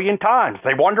show a million times.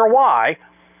 They wonder why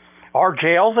our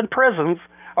jails and prisons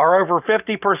are over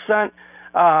 50%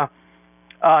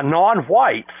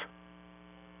 non-whites.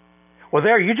 Well,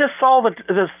 there, you just saw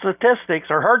the statistics,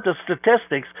 or heard the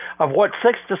statistics of what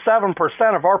 6 to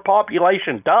 7% of our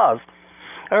population does,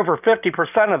 over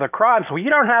 50% of the crimes. Well, you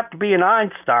don't have to be an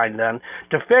Einstein, then,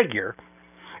 to figure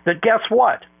that, guess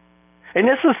what? And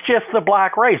this is just the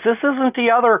black race. This isn't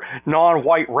the other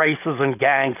non-white races and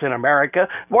gangs in America.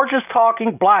 We're just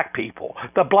talking black people,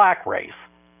 the black race.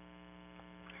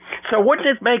 So wouldn't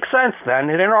it make sense, then,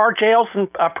 that in our jails and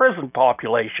prison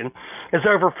population is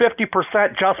over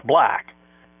 50% just black?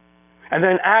 And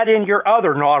then add in your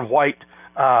other non-white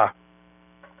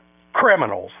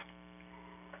criminals.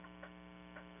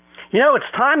 You know, it's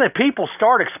time that people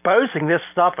start exposing this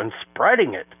stuff and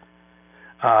spreading it.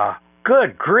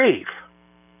 Good grief.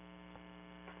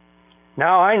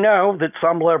 Now, I know that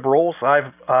some liberals,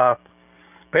 I've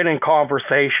been in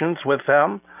conversations with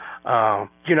them,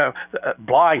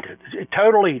 blinded,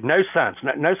 totally no sense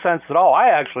at all. I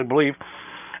actually believe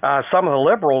some of the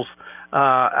liberals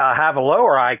have a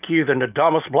lower IQ than the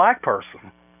dumbest black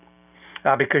person,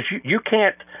 because you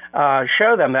can't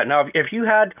show them that. Now, if you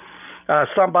had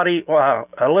somebody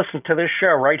listen to this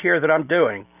show right here that I'm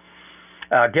doing,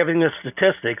 giving the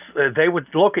statistics, they would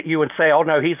look at you and say, oh,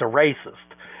 no, he's a racist.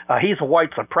 He's a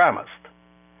white supremacist.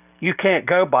 You can't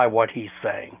go by what he's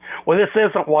saying. Well, this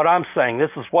isn't what I'm saying.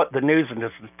 This is what the news and the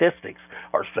statistics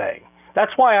are saying.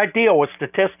 That's why I deal with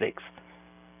statistics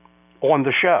on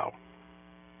the show.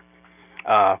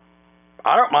 I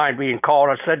don't mind being called,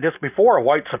 I've said this before, a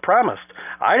white supremacist.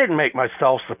 I didn't make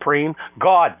myself supreme.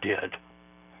 God did.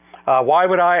 Why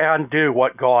would I undo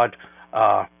what God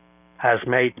has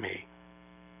made me?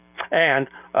 And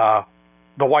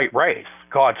the white race,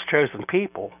 God's chosen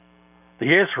people,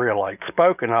 the Israelites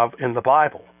spoken of in the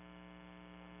Bible.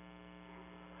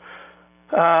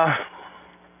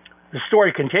 The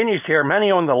story continues here. Many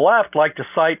on the left like to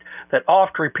cite that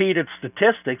oft-repeated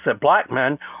statistics that black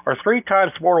men are 3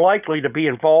 times more likely to be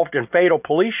involved in fatal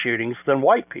police shootings than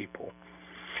white people.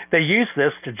 They use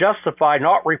this to justify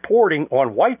not reporting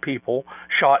on white people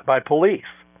shot by police.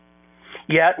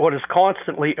 Yet, what is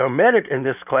constantly omitted in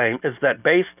this claim is that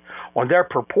based on their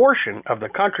proportion of the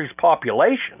country's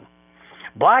population,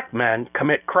 black men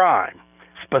commit crime,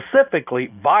 specifically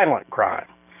violent crime,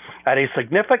 at a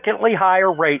significantly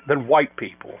higher rate than white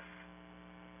people.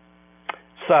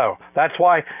 So, that's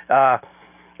why, 6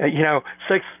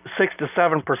 to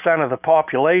 7% of the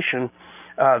population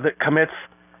that commits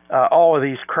all of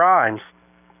these crimes,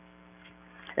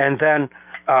 and then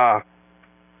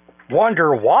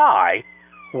wonder why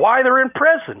they're in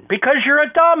prison. Because you're a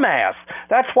dumbass.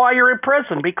 That's why you're in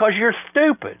prison, because you're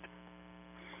stupid.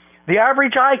 The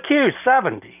average IQ is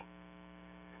 70.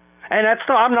 And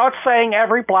I'm not saying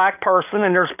every black person,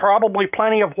 and there's probably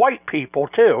plenty of white people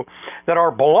too that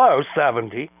are below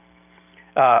 70,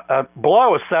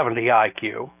 below a 70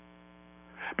 IQ.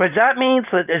 But that means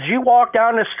that as you walk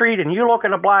down the street and you look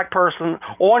at a black person,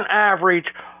 on average,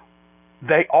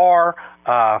 they are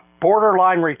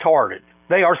borderline retarded.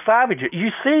 They are savages. You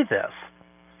see this.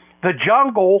 The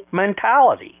jungle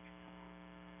mentality.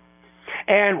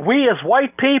 And we as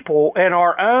white people in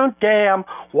our own damn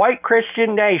white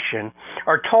Christian nation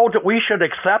are told that we should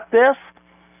accept this,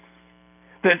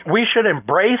 that we should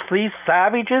embrace these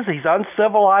savages, these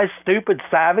uncivilized, stupid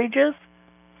savages?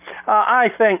 I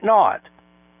think not.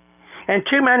 And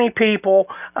too many people,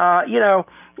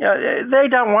 they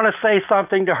don't want to say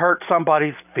something to hurt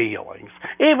somebody's feelings,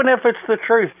 even if it's the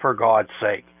truth, for God's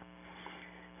sake.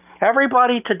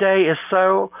 Everybody today is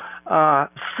so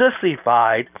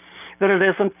sissified that it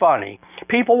isn't funny.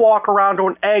 People walk around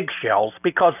on eggshells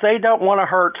because they don't want to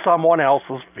hurt someone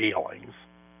else's feelings.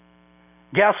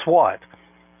 Guess what?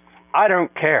 I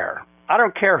don't care. I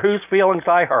don't care whose feelings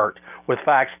I hurt with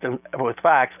facts and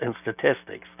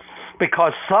statistics,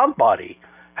 because somebody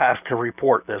has to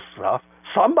report this stuff.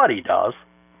 Somebody does.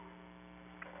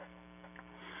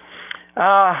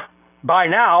 By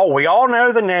now, we all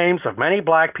know the names of many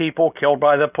black people killed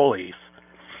by the police.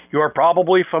 You are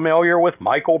probably familiar with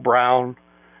Michael Brown,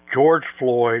 George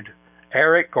Floyd,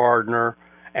 Eric Gardner,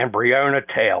 and Breonna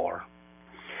Taylor.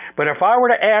 But if I were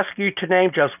to ask you to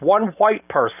name just one white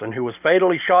person who was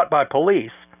fatally shot by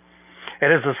police,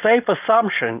 it is a safe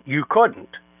assumption you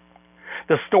couldn't.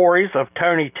 The stories of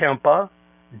Tony Timpa,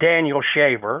 Daniel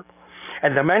Shaver,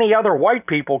 and the many other white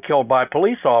people killed by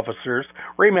police officers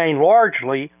remain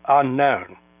largely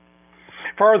unknown.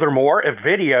 Furthermore, if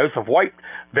videos of white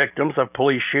victims of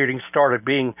police shootings started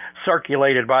being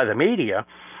circulated by the media,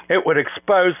 it would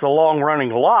expose the long-running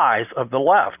lies of the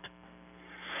left.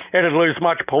 It would lose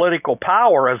much political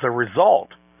power as a result.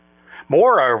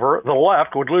 Moreover, the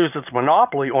left would lose its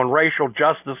monopoly on racial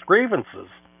justice grievances.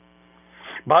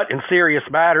 But in serious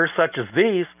matters such as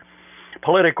these,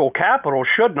 political capital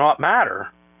should not matter.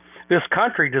 This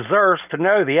country deserves to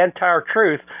know the entire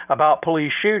truth about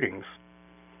police shootings.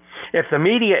 If the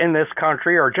media in this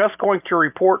country are just going to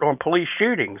report on police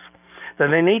shootings,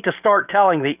 then they need to start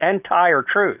telling the entire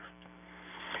truth.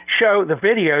 Show the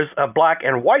videos of black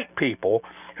and white people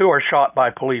who are shot by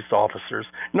police officers,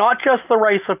 not just the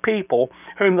race of people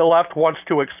whom the left wants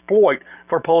to exploit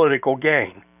for political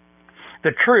gain.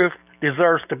 The truth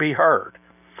deserves to be heard,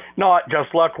 not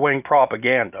just left-wing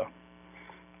propaganda.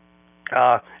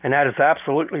 And that is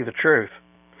absolutely the truth.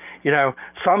 You know,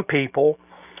 some people,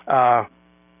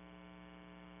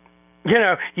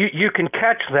 you can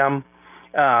catch them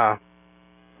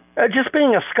just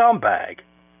being a scumbag.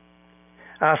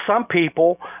 Some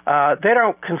people, they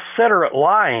don't consider it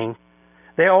lying.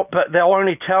 But they'll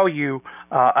only tell you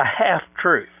a half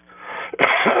truth.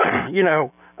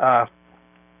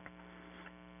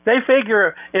 They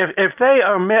figure if they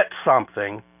omit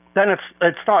something, then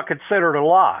it's not considered a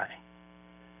lie.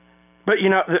 But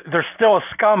they're still a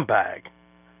scumbag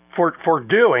for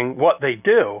doing what they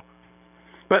do,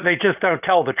 but they just don't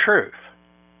tell the truth.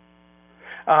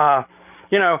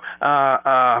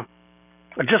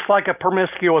 Just like a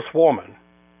promiscuous woman.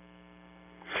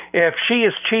 If she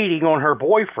is cheating on her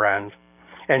boyfriend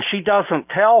and she doesn't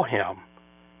tell him,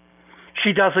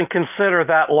 she doesn't consider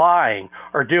that lying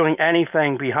or doing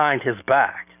anything behind his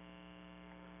back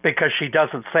because she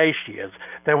doesn't say she is.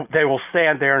 They will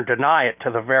stand there and deny it to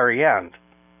the very end.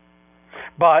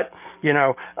 But,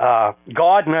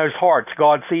 God knows hearts.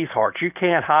 God sees hearts. You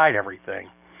can't hide everything.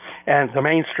 And the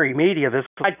mainstream media, this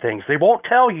hide things. They won't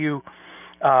tell you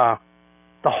the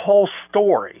whole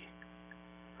story.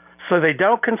 So they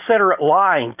don't consider it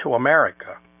lying to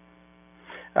America.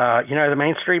 The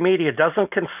mainstream media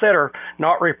doesn't consider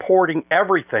not reporting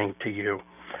everything to you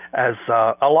as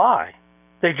a lie.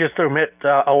 They just omit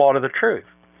a lot of the truth.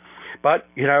 But,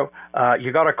 you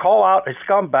got to call out a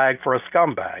scumbag for a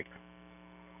scumbag.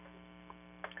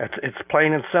 It's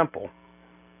plain and simple.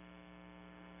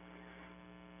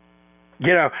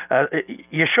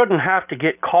 You shouldn't have to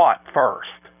get caught first.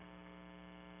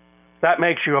 That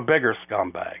makes you a bigger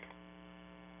scumbag.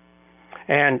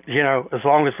 And, as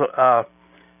long as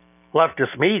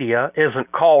leftist media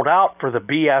isn't called out for the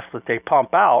BS that they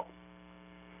pump out,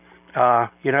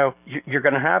 you're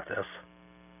going to have this.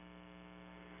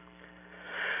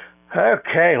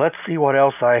 Okay, let's see what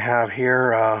else I have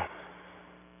here.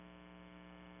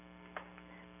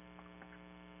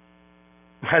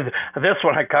 This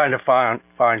one I kind of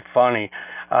find funny.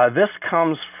 This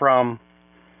comes from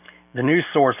the news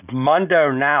source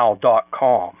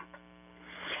MundoNow.com.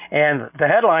 And the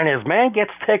headline is, Man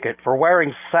Gets Ticket for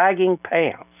Wearing Sagging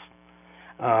Pants.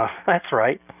 That's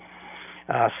right.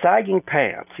 Sagging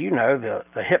pants. The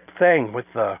hip thing with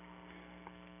the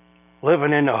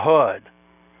living in the hood.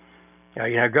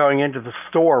 Going into the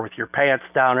store with your pants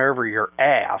down over your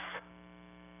ass.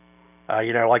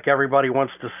 Like everybody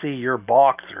wants to see your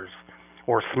boxers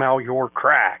or smell your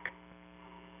crack.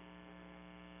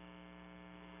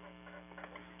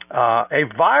 A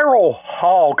viral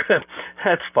hog,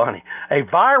 that's funny, a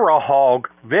viral hog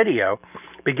video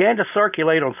began to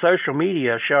circulate on social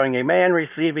media showing a man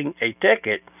receiving a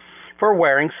ticket for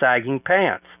wearing sagging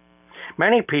pants.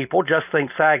 Many people just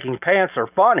think sagging pants are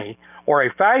funny or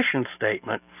a fashion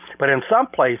statement, but in some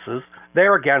places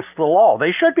they're against the law.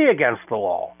 They should be against the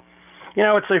law.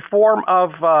 It's a form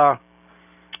of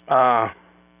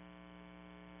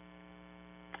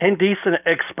indecent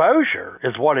exposure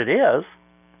is what it is.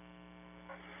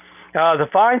 The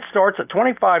fine starts at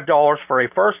 $25 for a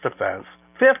first offense,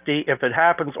 $50 if it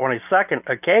happens on a second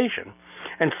occasion,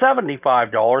 and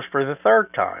 $75 for the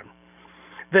third time.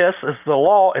 This is the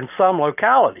law in some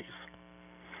localities.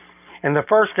 In the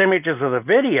first images of the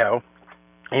video,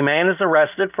 a man is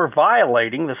arrested for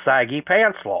violating the saggy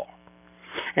pants law.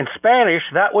 In Spanish,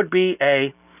 that would be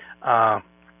a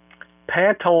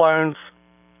pantalones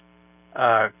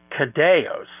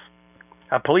cadeos.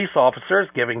 A police officer is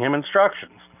giving him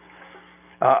instructions.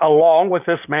 Along with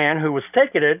this man who was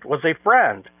ticketed was a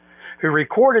friend who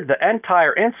recorded the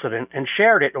entire incident and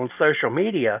shared it on social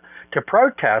media to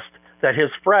protest that his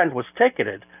friend was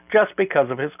ticketed just because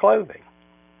of his clothing.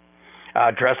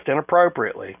 Dressed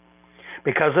inappropriately.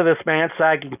 Because of this man's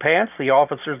sagging pants, the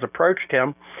officers approached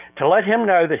him to let him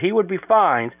know that he would be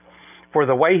fined for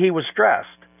the way he was dressed.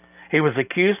 He was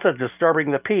accused of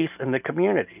disturbing the peace in the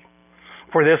community.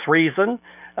 For this reason,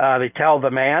 they tell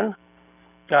the man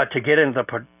to get in the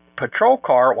patrol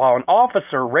car while an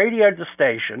officer radioed the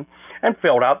station and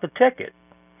filled out the ticket.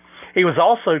 He was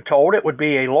also told it would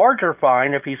be a larger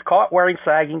fine if he's caught wearing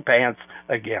sagging pants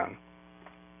again.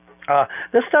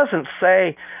 This doesn't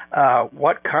say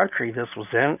what country this was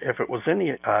in. If it was in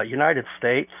the United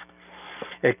States,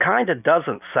 it kind of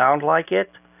doesn't sound like it,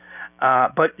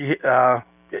 but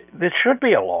this should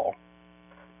be a law.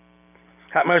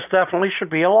 That most definitely should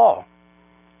be a law.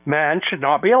 Men should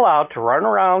not be allowed to run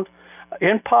around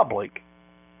in public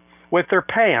with their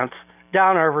pants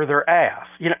down over their ass.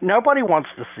 Nobody wants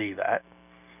to see that.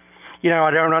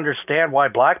 I don't understand why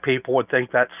black people would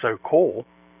think that's so cool.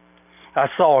 I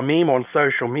saw a meme on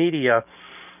social media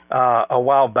a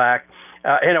while back,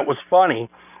 and it was funny.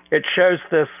 It shows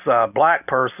this black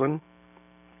person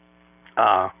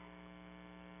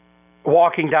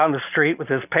walking down the street with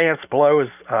his pants below his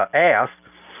ass,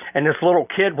 and this little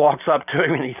kid walks up to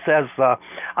him and he says,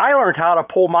 I learned how to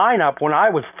pull mine up when I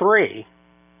was 3.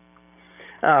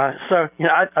 So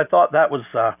I thought that was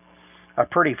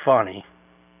pretty funny.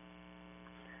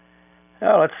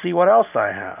 Let's see what else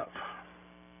I have.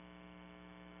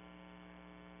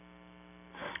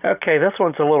 Okay, this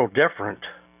one's a little different.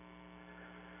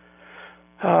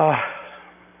 Let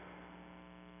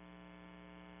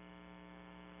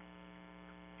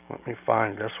me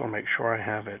find this one, make sure I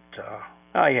have it.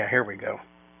 Yeah, here we go.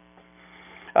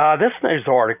 This news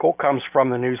article comes from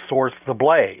the news source The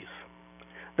Blaze.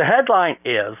 The headline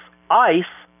is, ICE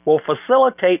will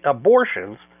facilitate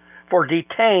abortions for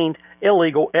detained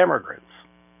illegal immigrants.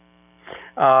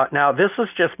 Now, this is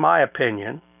just my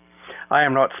opinion. I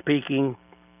am not speaking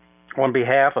on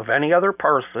behalf of any other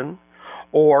person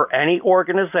or any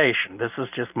organization. This is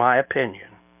just my opinion.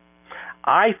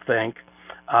 I think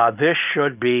this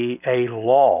should be a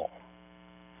law.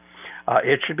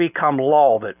 It should become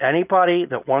law that anybody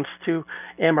that wants to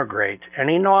immigrate,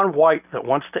 any non-white that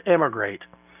wants to immigrate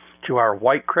to our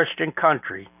white Christian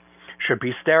country, should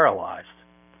be sterilized.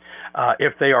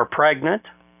 If they are pregnant,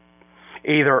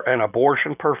 either an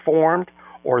abortion performed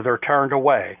or they're turned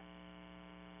away.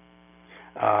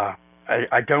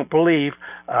 I don't believe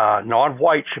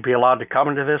non-whites should be allowed to come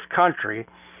into this country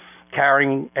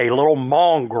carrying a little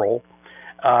mongrel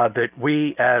that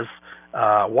we as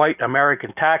white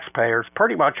American taxpayers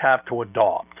pretty much have to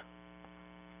adopt.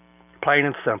 Plain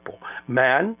and simple.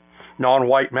 Men,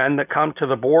 non-white men that come to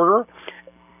the border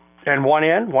and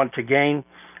want to gain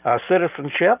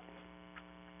citizenship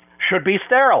should be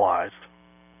sterilized.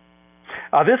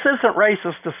 This isn't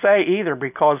racist to say either,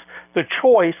 because the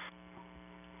choice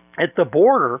at the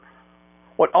border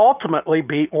would ultimately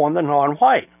be on the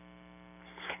non-white.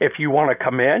 If you want to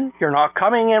come in, you're not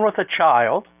coming in with a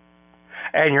child,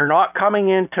 and you're not coming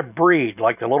in to breed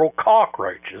like the little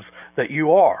cockroaches that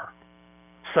you are.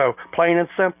 So, plain and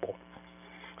simple.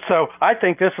 So, I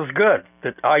think this is good,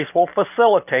 that ICE will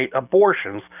facilitate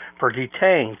abortions for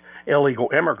detained illegal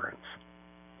immigrants.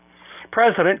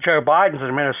 President Joe Biden's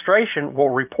administration will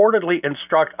reportedly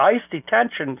instruct ICE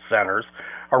detention centers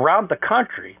around the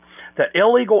country that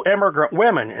illegal immigrant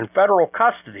women in federal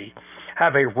custody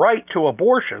have a right to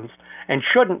abortions and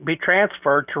shouldn't be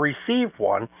transferred to receive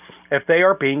one if they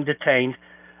are being detained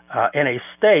in a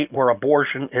state where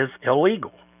abortion is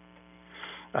illegal.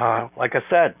 Like I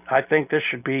said, I think this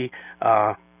should be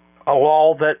a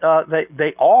law that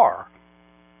they are.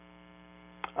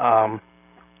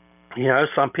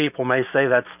 Some people may say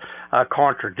that's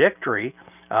contradictory.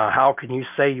 How can you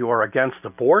say you are against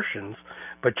abortions,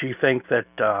 but you think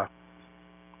that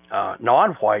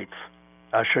non-whites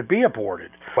should be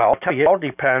aborted? Well, I'll tell you, it all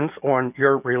depends on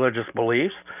your religious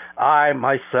beliefs. I,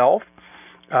 myself,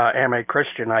 am a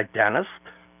Christian identist.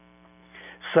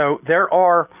 So there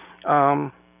are,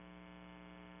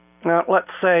 let's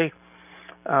say,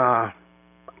 I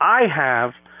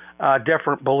have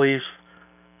different beliefs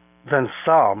than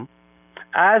some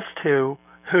as to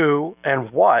who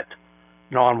and what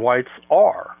non-whites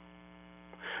are.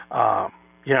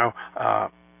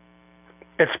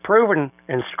 It's proven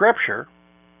in Scripture,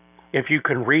 if you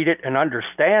can read it and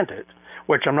understand it,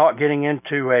 which I'm not getting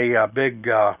into a big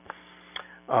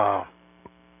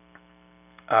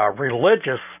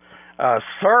religious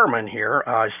sermon here.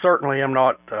 I certainly am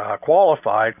not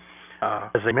qualified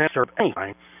as a minister of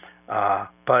anything,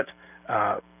 but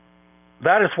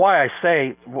that is why I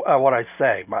say what I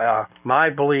say. My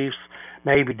beliefs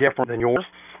may be different than yours.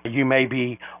 You may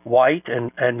be white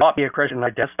and not be a Christian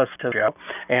identity,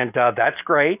 and that's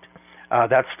great.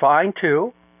 That's fine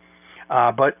too.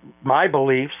 But my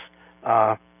beliefs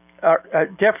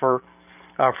differ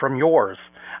from yours.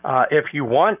 If you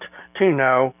want to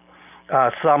know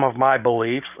some of my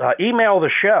beliefs, email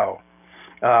the show.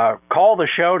 Call the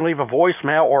show and leave a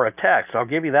voicemail or a text. I'll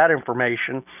give you that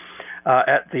information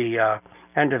at the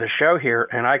end of the show here,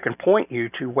 and I can point you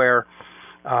to where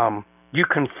you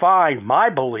can find my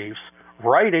beliefs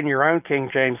right in your own King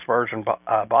James Version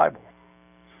Bible.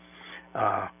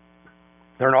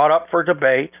 They're not up for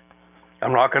debate.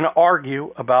 I'm not going to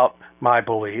argue about my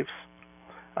beliefs.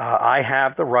 I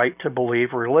have the right to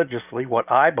believe religiously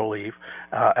what I believe,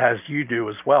 as you do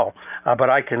as well. But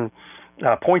I can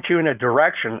point you in a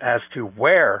direction as to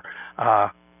where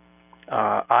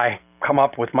I come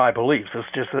up with my beliefs. This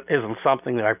just isn't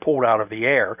something that I pulled out of the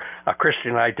air.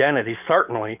 Christian identity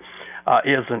certainly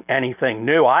isn't anything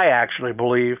new. I actually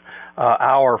believe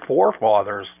our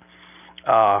forefathers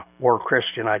were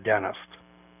Christian identists.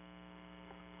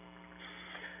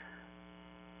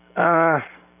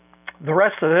 The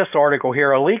rest of this article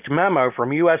here, a leaked memo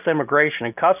from U.S. Immigration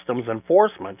and Customs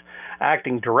Enforcement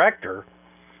Acting Director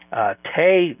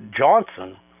Tay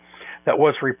Johnson that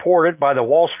was reported by the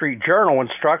Wall Street Journal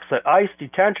instructs that ICE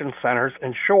detention centers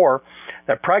ensure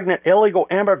that pregnant illegal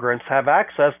immigrants have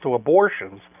access to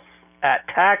abortions at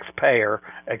taxpayer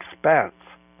expense.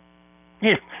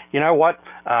 You know what?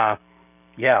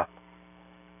 If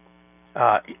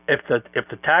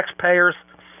the taxpayers,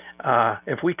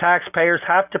 if we taxpayers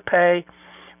have to pay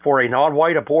for a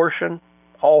non-white abortion,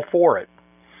 all for it.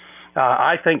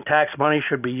 I think tax money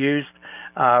should be used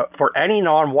for any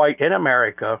non-white in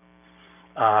America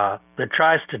that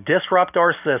tries to disrupt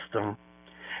our system,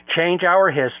 change our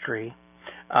history,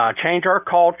 change our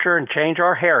culture, and change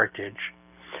our heritage.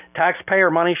 Taxpayer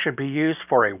money should be used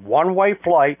for a one-way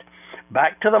flight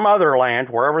back to the motherland,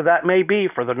 wherever that may be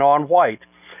for the non-white,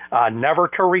 never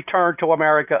to return to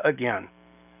America again.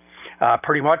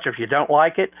 Pretty much, if you don't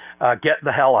like it, get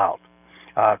the hell out.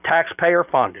 Taxpayer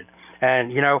funded.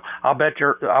 And, you know, I'll bet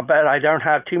I don't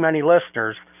have too many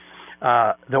listeners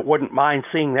that wouldn't mind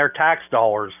seeing their tax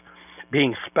dollars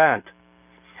being spent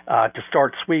to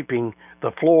start sweeping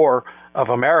the floor of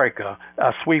America,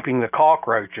 sweeping the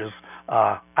cockroaches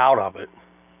out of it.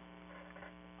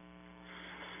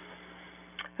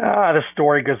 The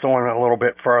story goes on a little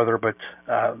bit further, but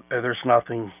there's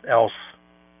nothing else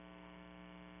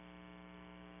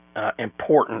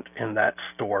important in that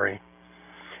story.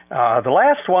 The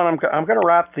last one, I'm going to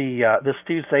wrap this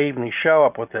Tuesday evening show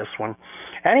up with this one.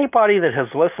 Anybody that has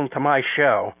listened to my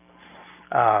show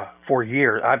for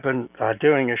years, I've been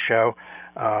doing a show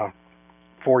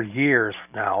for years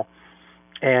now,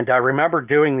 and I remember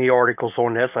doing the articles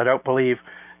on this. I don't believe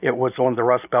it was on the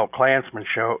Rustbelt Klansman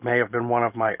show. It may have been one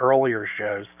of my earlier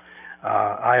shows.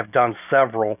 I have done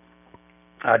several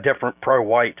different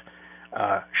pro-white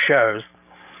shows.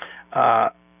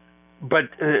 But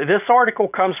this article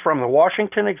comes from the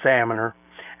Washington Examiner,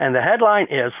 and the headline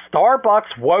is,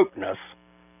 Starbucks wokeness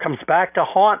comes back to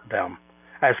haunt them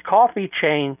as coffee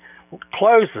chain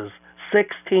closes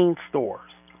 16 stores.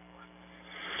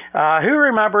 Who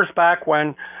remembers back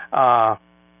when Starbucks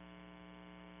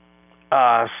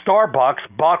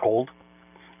buckled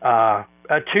to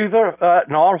the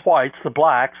non-whites, the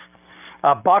blacks,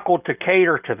 buckled to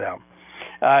cater to them?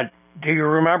 Do you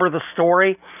remember the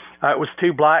story? It was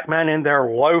two black men in there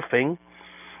loafing.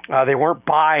 They weren't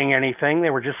buying anything. They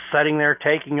were just sitting there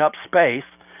taking up space.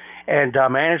 And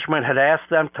management had asked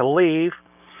them to leave,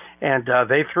 and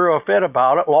they threw a fit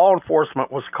about it. Law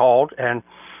enforcement was called, and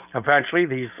eventually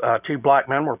these two black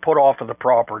men were put off of the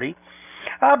property.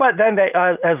 But then they,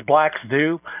 as blacks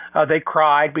do, they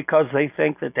cried because they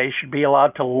think that they should be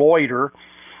allowed to loiter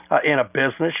in a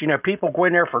business. You know, people go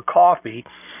in there for coffee.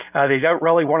 They don't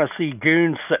really want to see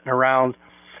goons sitting around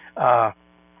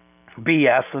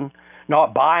BSing,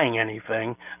 not buying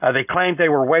anything. They claimed they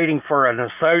were waiting for an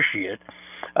associate,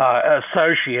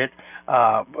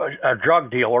 a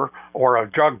drug dealer or a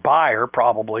drug buyer,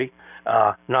 probably,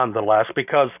 nonetheless,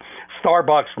 because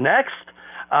Starbucks' next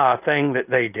thing that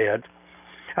they did.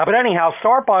 But anyhow,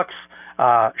 Starbucks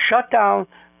shut down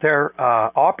their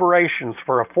operations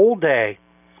for a full day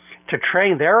to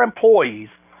train their employees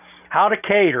how to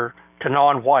cater to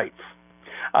non-whites.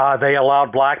 They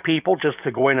allowed black people just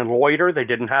to go in and loiter. They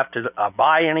didn't have to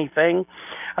buy anything.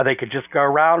 They could just go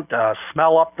around,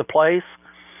 smell up the place,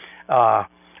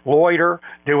 loiter,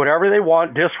 do whatever they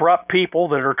want, disrupt people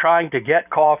that are trying to get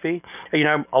coffee. You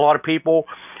know, a lot of people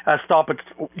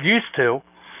used to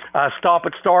stop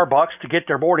at Starbucks to get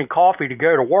their morning coffee to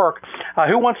go to work.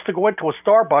 Who wants to go into a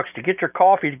Starbucks to get your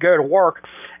coffee to go to work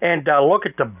and look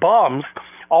at the bums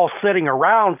all sitting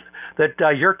around that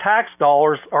your tax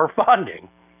dollars are funding?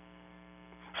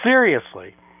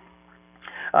 Seriously.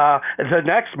 The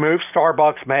next move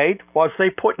Starbucks made was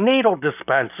they put needle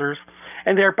dispensers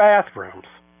in their bathrooms.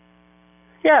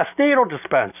 Yes, needle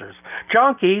dispensers.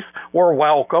 Junkies were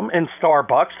welcome in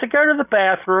Starbucks to go to the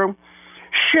bathroom,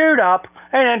 shoot up,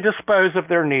 and then dispose of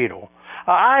their needle.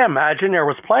 I imagine there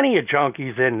was plenty of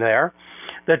junkies in there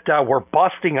that were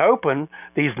busting open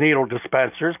these needle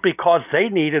dispensers because they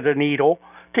needed a needle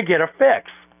to get a fix.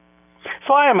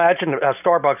 So I imagine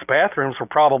Starbucks bathrooms were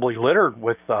probably littered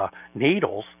with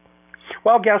needles.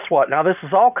 Well, guess what? Now, this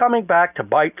is all coming back to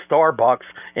bite Starbucks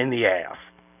in the ass.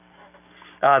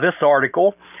 This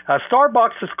article,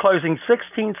 Starbucks is closing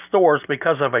 16 stores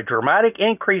because of a dramatic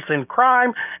increase in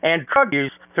crime and drug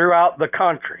use throughout the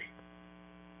country.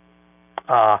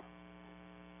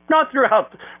 Not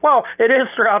throughout, well, it is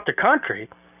throughout the country,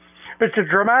 but it's a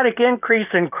dramatic increase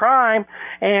in crime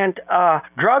and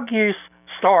drug use,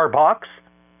 Starbucks,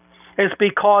 is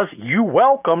because you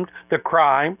welcomed the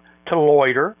crime to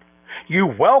loiter. You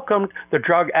welcomed the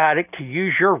drug addict to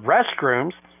use your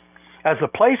restrooms as a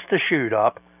place to shoot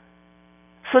up.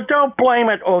 So don't blame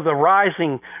it on the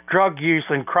rising drug use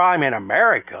and crime in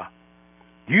America.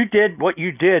 You did what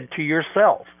you did to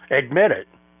yourself. Admit it.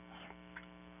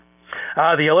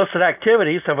 The illicit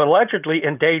activities have allegedly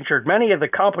endangered many of the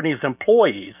company's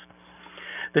employees.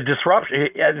 The disruption,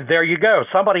 there you go.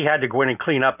 Somebody had to go in and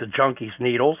clean up the junkies'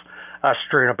 needles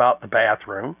strewn about the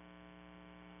bathroom.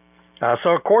 So,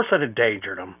 of course, it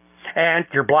endangered them. And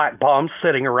your black bums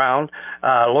sitting around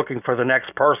looking for the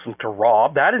next person to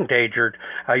rob, that endangered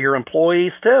your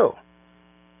employees, too.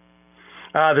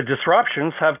 The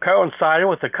disruptions have coincided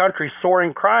with the country's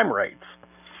soaring crime rates,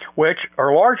 which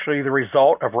are largely the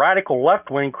result of radical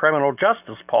left-wing criminal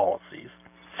justice policies.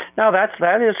 Now,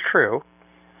 that is true.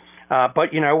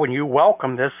 But, you know, when you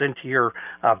welcome this into your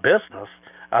business,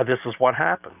 this is what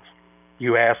happens.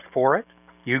 You asked for it,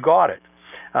 you got it.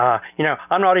 You know,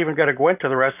 I'm not even going to go into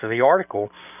the rest of the article,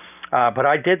 but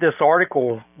I did this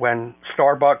article when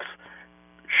Starbucks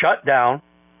shut down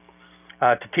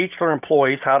to teach their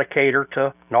employees how to cater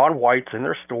to non-whites in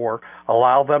their store,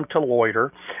 allow them to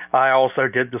loiter. I also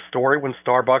did the story when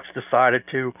Starbucks decided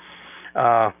to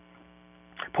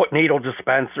put needle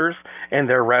dispensers in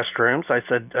their restrooms. I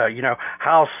said, you know,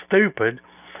 how stupid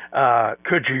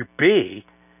could you be?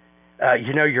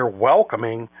 You know, you're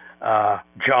welcoming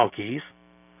junkies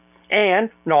and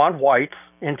non-whites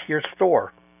into your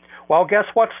store. Well, guess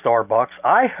what, Starbucks?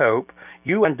 I hope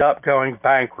you end up going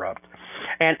bankrupt.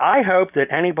 And I hope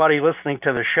that anybody listening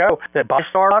to the show that buys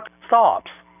Starbucks stops.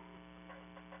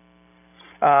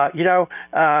 You know,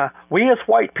 we as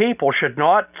white people should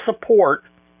not support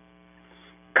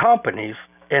companies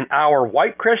in our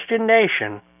white Christian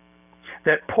nation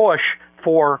that push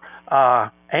for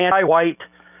anti-white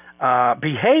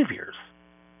behaviors.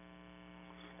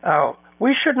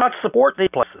 We should not support these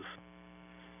places.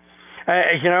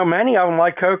 You know, many of them,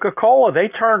 like Coca-Cola, they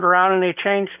turned around and they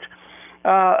changed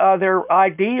their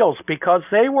ideals because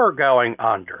they were going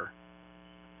under.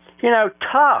 You know,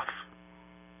 tough.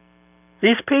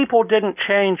 These people didn't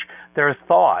change their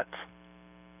thoughts.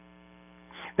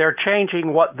 They're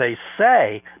changing what they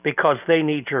say because they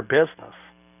need your business.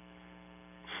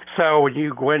 So when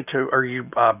you go into or you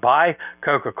buy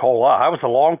Coca-Cola, I was a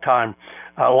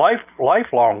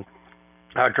lifelong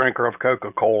drinker of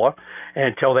Coca-Cola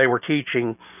until they were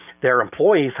teaching their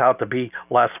employees how to be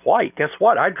less white. Guess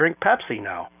what? I drink Pepsi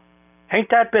now. Ain't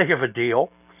that big of a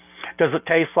deal. Does it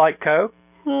taste like Coke?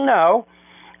 No,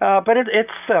 but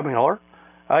it's similar.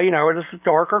 You know, it is a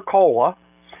darker cola,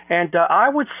 and I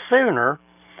would sooner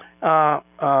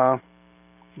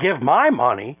give my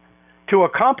money to a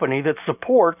company that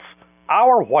supports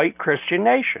our white Christian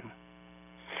nation.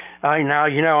 Now,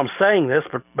 you know, I'm saying this,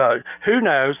 but who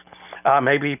knows?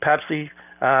 Maybe Pepsi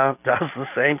does the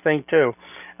same thing too,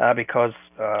 because,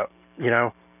 you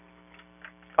know,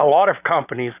 a lot of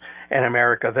companies in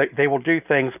America, they will do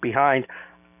things behind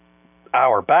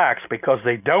our backs because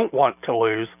they don't want to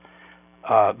lose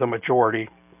the majority,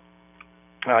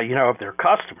 you know, of their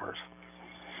customers.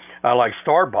 Like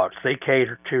Starbucks, they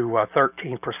cater to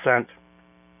 13%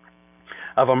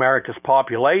 of America's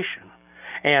population.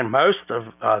 And most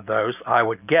of those, I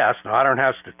would guess, now I don't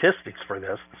have statistics for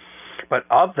this, but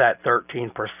of that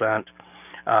 13%,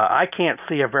 I can't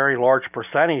see a very large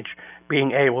percentage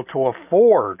being able to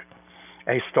afford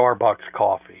a Starbucks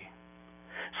coffee.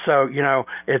 So, you know,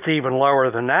 it's even lower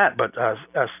than that. But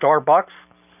Starbucks,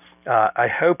 I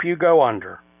hope you go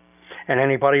under. And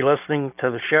anybody listening to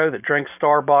the show that drinks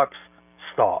Starbucks,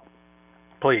 stop.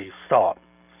 Please, stop.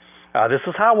 This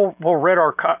is how we'll rid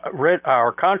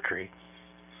our country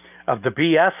of the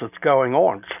BS that's going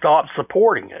on. Stop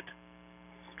supporting it.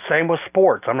 Same with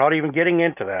sports. I'm not even getting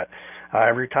into that.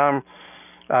 Every time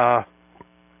I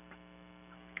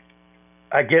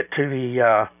get to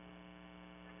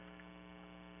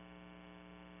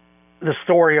the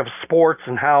story of sports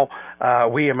and how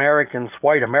we Americans,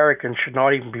 white Americans, should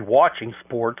not even be watching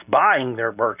sports, buying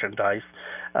their merchandise,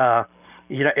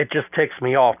 it just ticks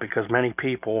me off because many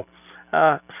people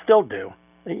still do.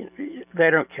 They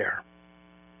don't care.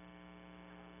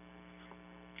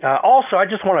 Also, I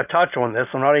just want to touch on this.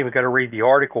 I'm not even going to read the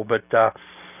article, but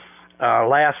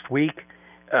last week,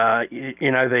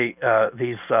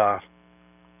 these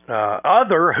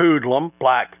other hoodlum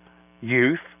black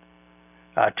youth,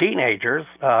 teenagers,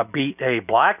 beat a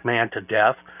black man to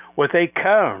death with a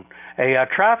cone, a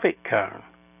traffic cone.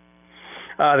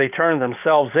 They turned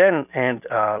themselves in, and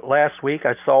last week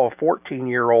I saw a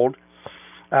 14-year-old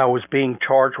was being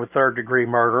charged with third-degree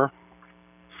murder.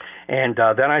 And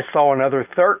then I saw another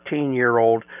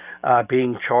 13-year-old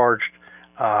being charged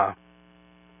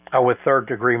with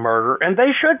third-degree murder. And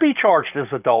they should be charged as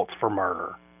adults for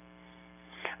murder.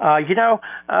 They're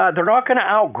not going to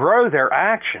outgrow their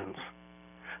actions.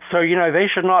 So, they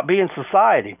should not be in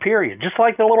society, period. Just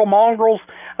like the little mongrels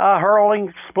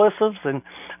hurling explosives and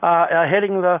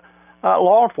hitting the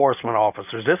law enforcement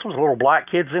officers. This was little black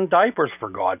kids in diapers, for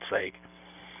God's sake.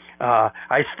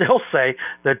 I still say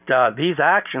that these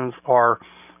actions are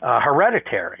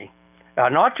hereditary,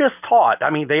 not just taught. I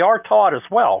mean, they are taught as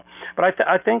well, but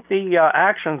I think the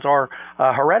actions are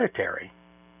hereditary.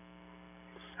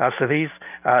 So this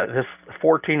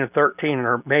 14 and 13,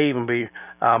 or may even be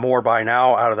more by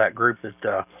now, out of that group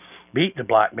that beat the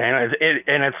black man.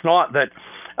 And it's not that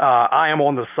I am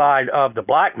on the side of the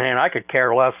black man. I could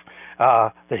care less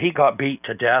that he got beat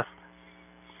to death.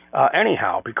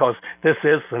 Anyhow, because this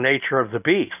is the nature of the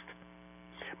beast.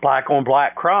 Black on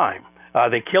black crime.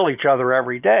 They kill each other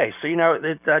every day. So,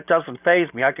 that doesn't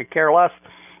faze me. I could care less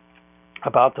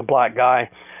about the black guy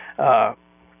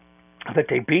that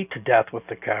they beat to death with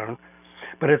the cone.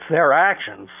 But it's their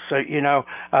actions. So,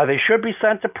 they should be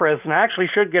sent to prison. Actually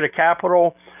should get a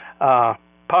capital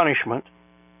punishment.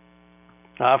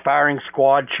 Firing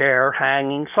squad, chair,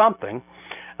 hanging, something.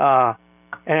 And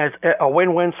it's a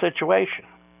win-win situation.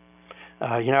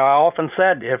 I often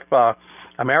said if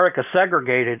America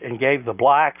segregated and gave the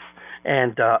blacks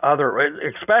and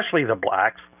especially the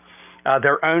blacks,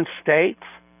 their own states,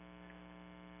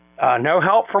 no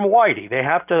help from Whitey. They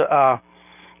have to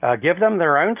give them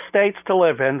their own states to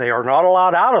live in. They are not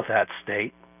allowed out of that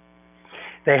state.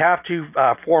 They have to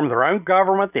form their own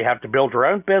government. They have to build their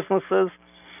own businesses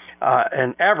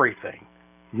and everything.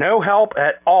 No help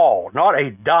at all, not a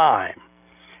dime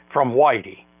from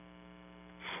Whitey.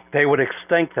 They would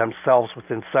extinct themselves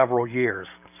within several years.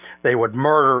 They would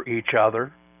murder each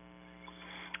other.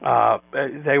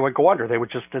 They would go under. They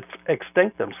would just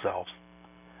extinct themselves.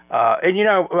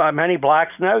 And many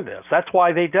blacks know this. That's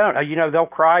why they don't. They'll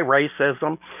cry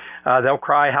racism. They'll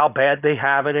cry how bad they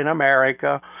have it in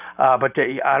America. But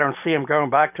I don't see them going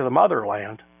back to the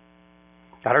motherland.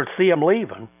 I don't see them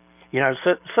leaving.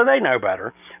 So they know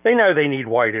better. They know they need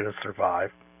Whitey to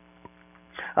survive.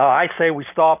 I say we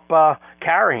stop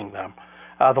carrying them.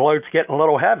 The load's getting a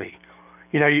little heavy.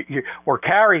 We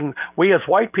as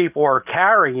white people are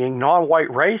carrying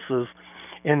non-white races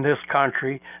in this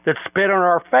country that spit on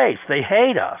our face. They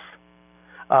hate us.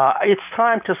 It's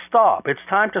time to stop. It's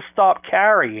time to stop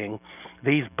carrying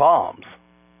these bombs.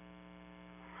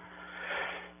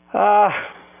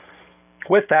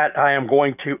 With that, I am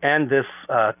going to end this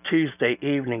Tuesday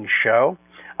evening show.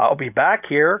 I'll be back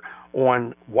here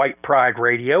on White Pride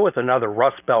Radio with another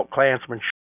Rustbelt Klansman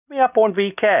show. Me up on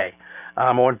VK.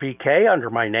 I'm on VK under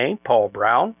my name, Paul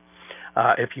Brown.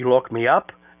 If you look me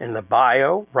up in the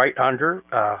bio, right under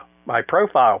my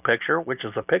profile picture, which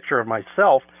is a picture of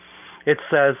myself, it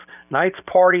says Knights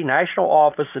Party National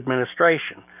Office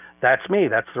Administration. That's me.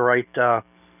 That's the right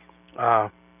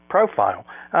profile.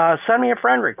 Send me a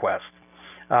friend request.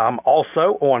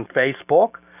 Also on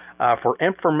Facebook for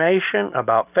information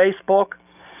about Facebook,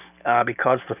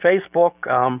 because the Facebook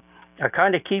I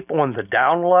kind of keep on the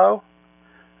down low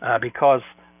because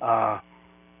I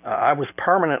was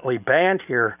permanently banned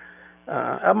here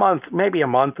maybe a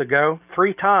month ago,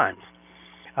 3 times.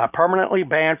 Permanently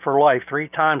banned for life 3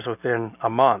 times within a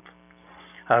month.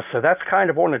 So that's kind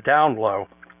of on the down low.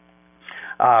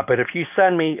 But if you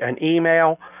send me an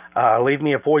email, leave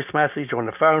me a voice message on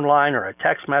the phone line or a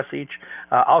text message,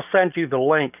 I'll send you the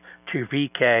link to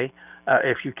VK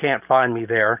if you can't find me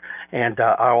there. And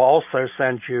I'll also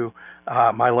send you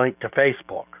my link to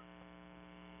Facebook.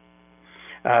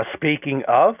 Speaking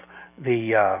of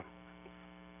the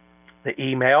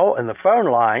email and the phone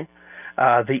line,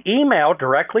 the email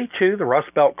directly to the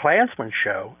Rustbelt Klansman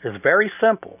show is very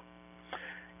simple.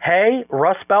 Hey,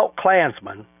 Rustbelt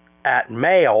Klansman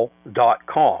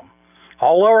 @mail.com.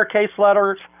 All lowercase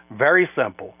letters, very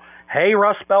simple. Hey,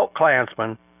 Rustbelt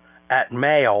Klansman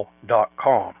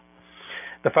 @mail.com.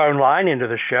 The phone line into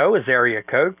the show is area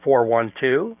code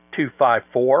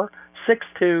 254-6226.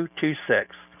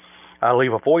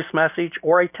 Leave a voice message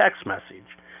or a text message.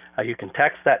 You can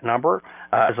text that number.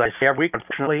 As I say every week,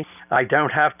 unfortunately, I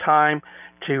don't have time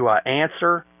to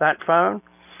answer that phone.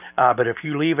 But if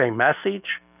you leave a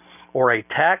message or a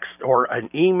text or an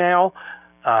email,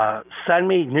 send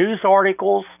me news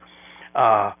articles,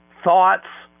 thoughts,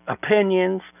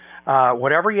 opinions,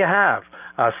 whatever you have,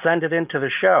 send it into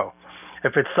the show.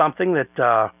 If it's something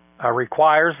that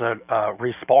requires a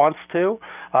response to,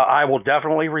 I will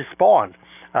definitely respond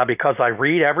because I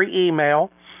read every email,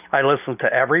 I listen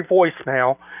to every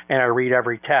voicemail, and I read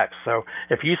every text. So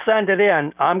if you send it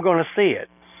in, I'm going to see it.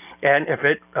 And if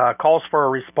it calls for a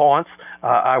response,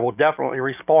 I will definitely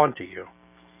respond to you.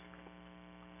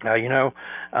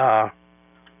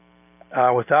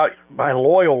 Without my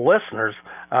loyal listeners,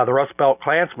 the Rustbelt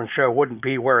Klansman show wouldn't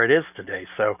be where it is today.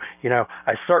 So,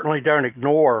 I certainly don't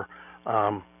ignore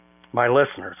my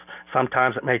listeners.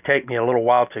 Sometimes it may take me a little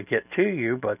while to get to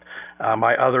you, but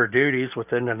my other duties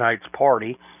within the Knights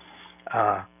Party,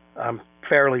 I'm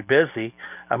fairly busy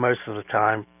most of the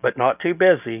time, but not too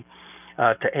busy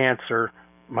to answer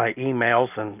my emails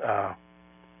and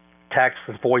text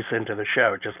and voice into the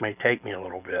show. It just may take me a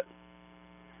little bit.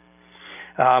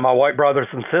 My white brothers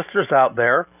and sisters out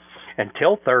there,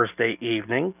 until Thursday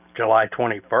evening, July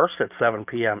 21st at 7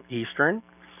 p.m. Eastern,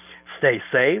 stay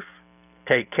safe,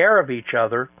 take care of each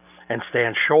other, and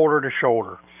stand shoulder to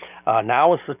shoulder.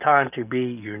 Now is the time to be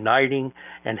uniting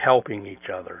and helping each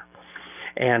other.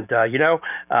 And,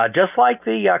 just like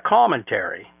the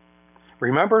commentary,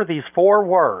 remember these 4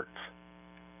 words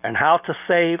and how to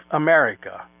save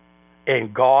America.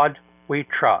 In God we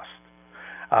trust.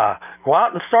 Go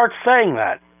out and start saying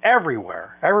that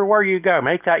everywhere. Everywhere you go,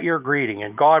 make that your greeting.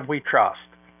 In God we trust.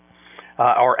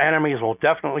 Our enemies will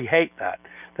definitely hate that.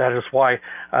 That is why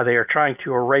they are trying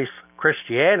to erase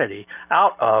Christianity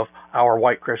out of our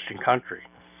white Christian country.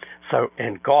 So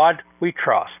in God we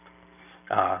trust.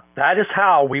 That is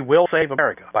how we will save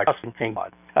America, by trusting in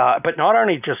God. But not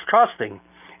only just trusting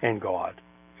in God,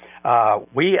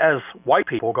 we as white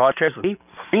people, God chose us,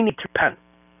 we need to repent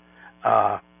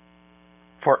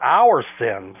for our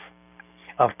sins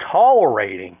of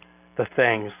tolerating the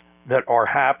things that are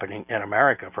happening in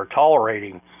America, for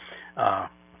tolerating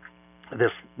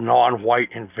this non-white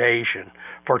invasion,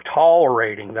 for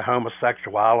tolerating the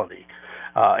homosexuality.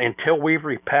 Until we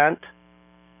repent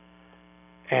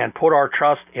and put our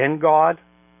trust in God,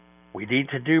 we need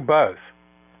to do both.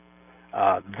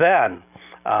 Then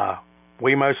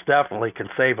we most definitely can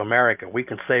save America. We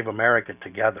can save America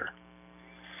together.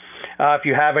 If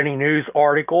you have any news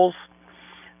articles,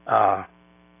 I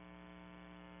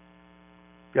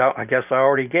guess I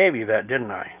already gave you that,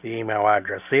 didn't I? The email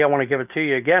address. See, I want to give it to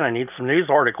you again. I need some news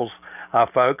articles,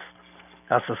 folks.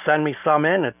 So send me some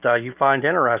in that you find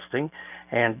interesting,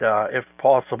 and if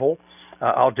possible,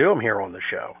 I'll do them here on the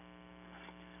show.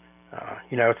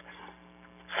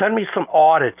 Send me some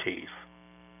oddities,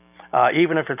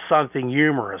 even if it's something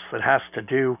humorous that has to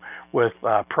do with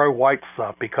pro-white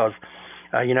stuff, because,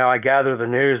 I gather the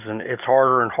news, and it's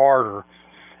harder and harder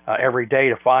every day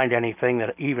to find anything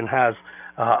that even has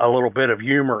a little bit of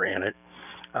humor in it.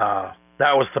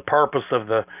 That was the purpose of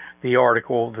the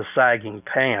article, The Sagging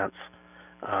Pants.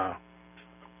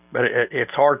 But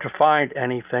it's hard to find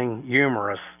anything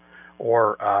humorous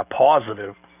or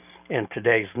positive in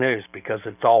today's news because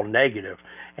it's all negative.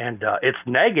 And it's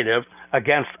negative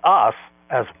against us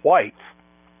as whites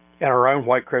in our own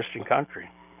white Christian country.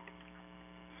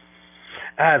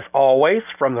 As always,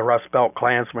 from the Rustbelt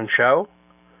Klansman Show,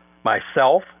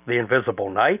 myself, the Invisible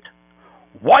Knight,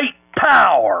 White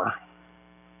Power!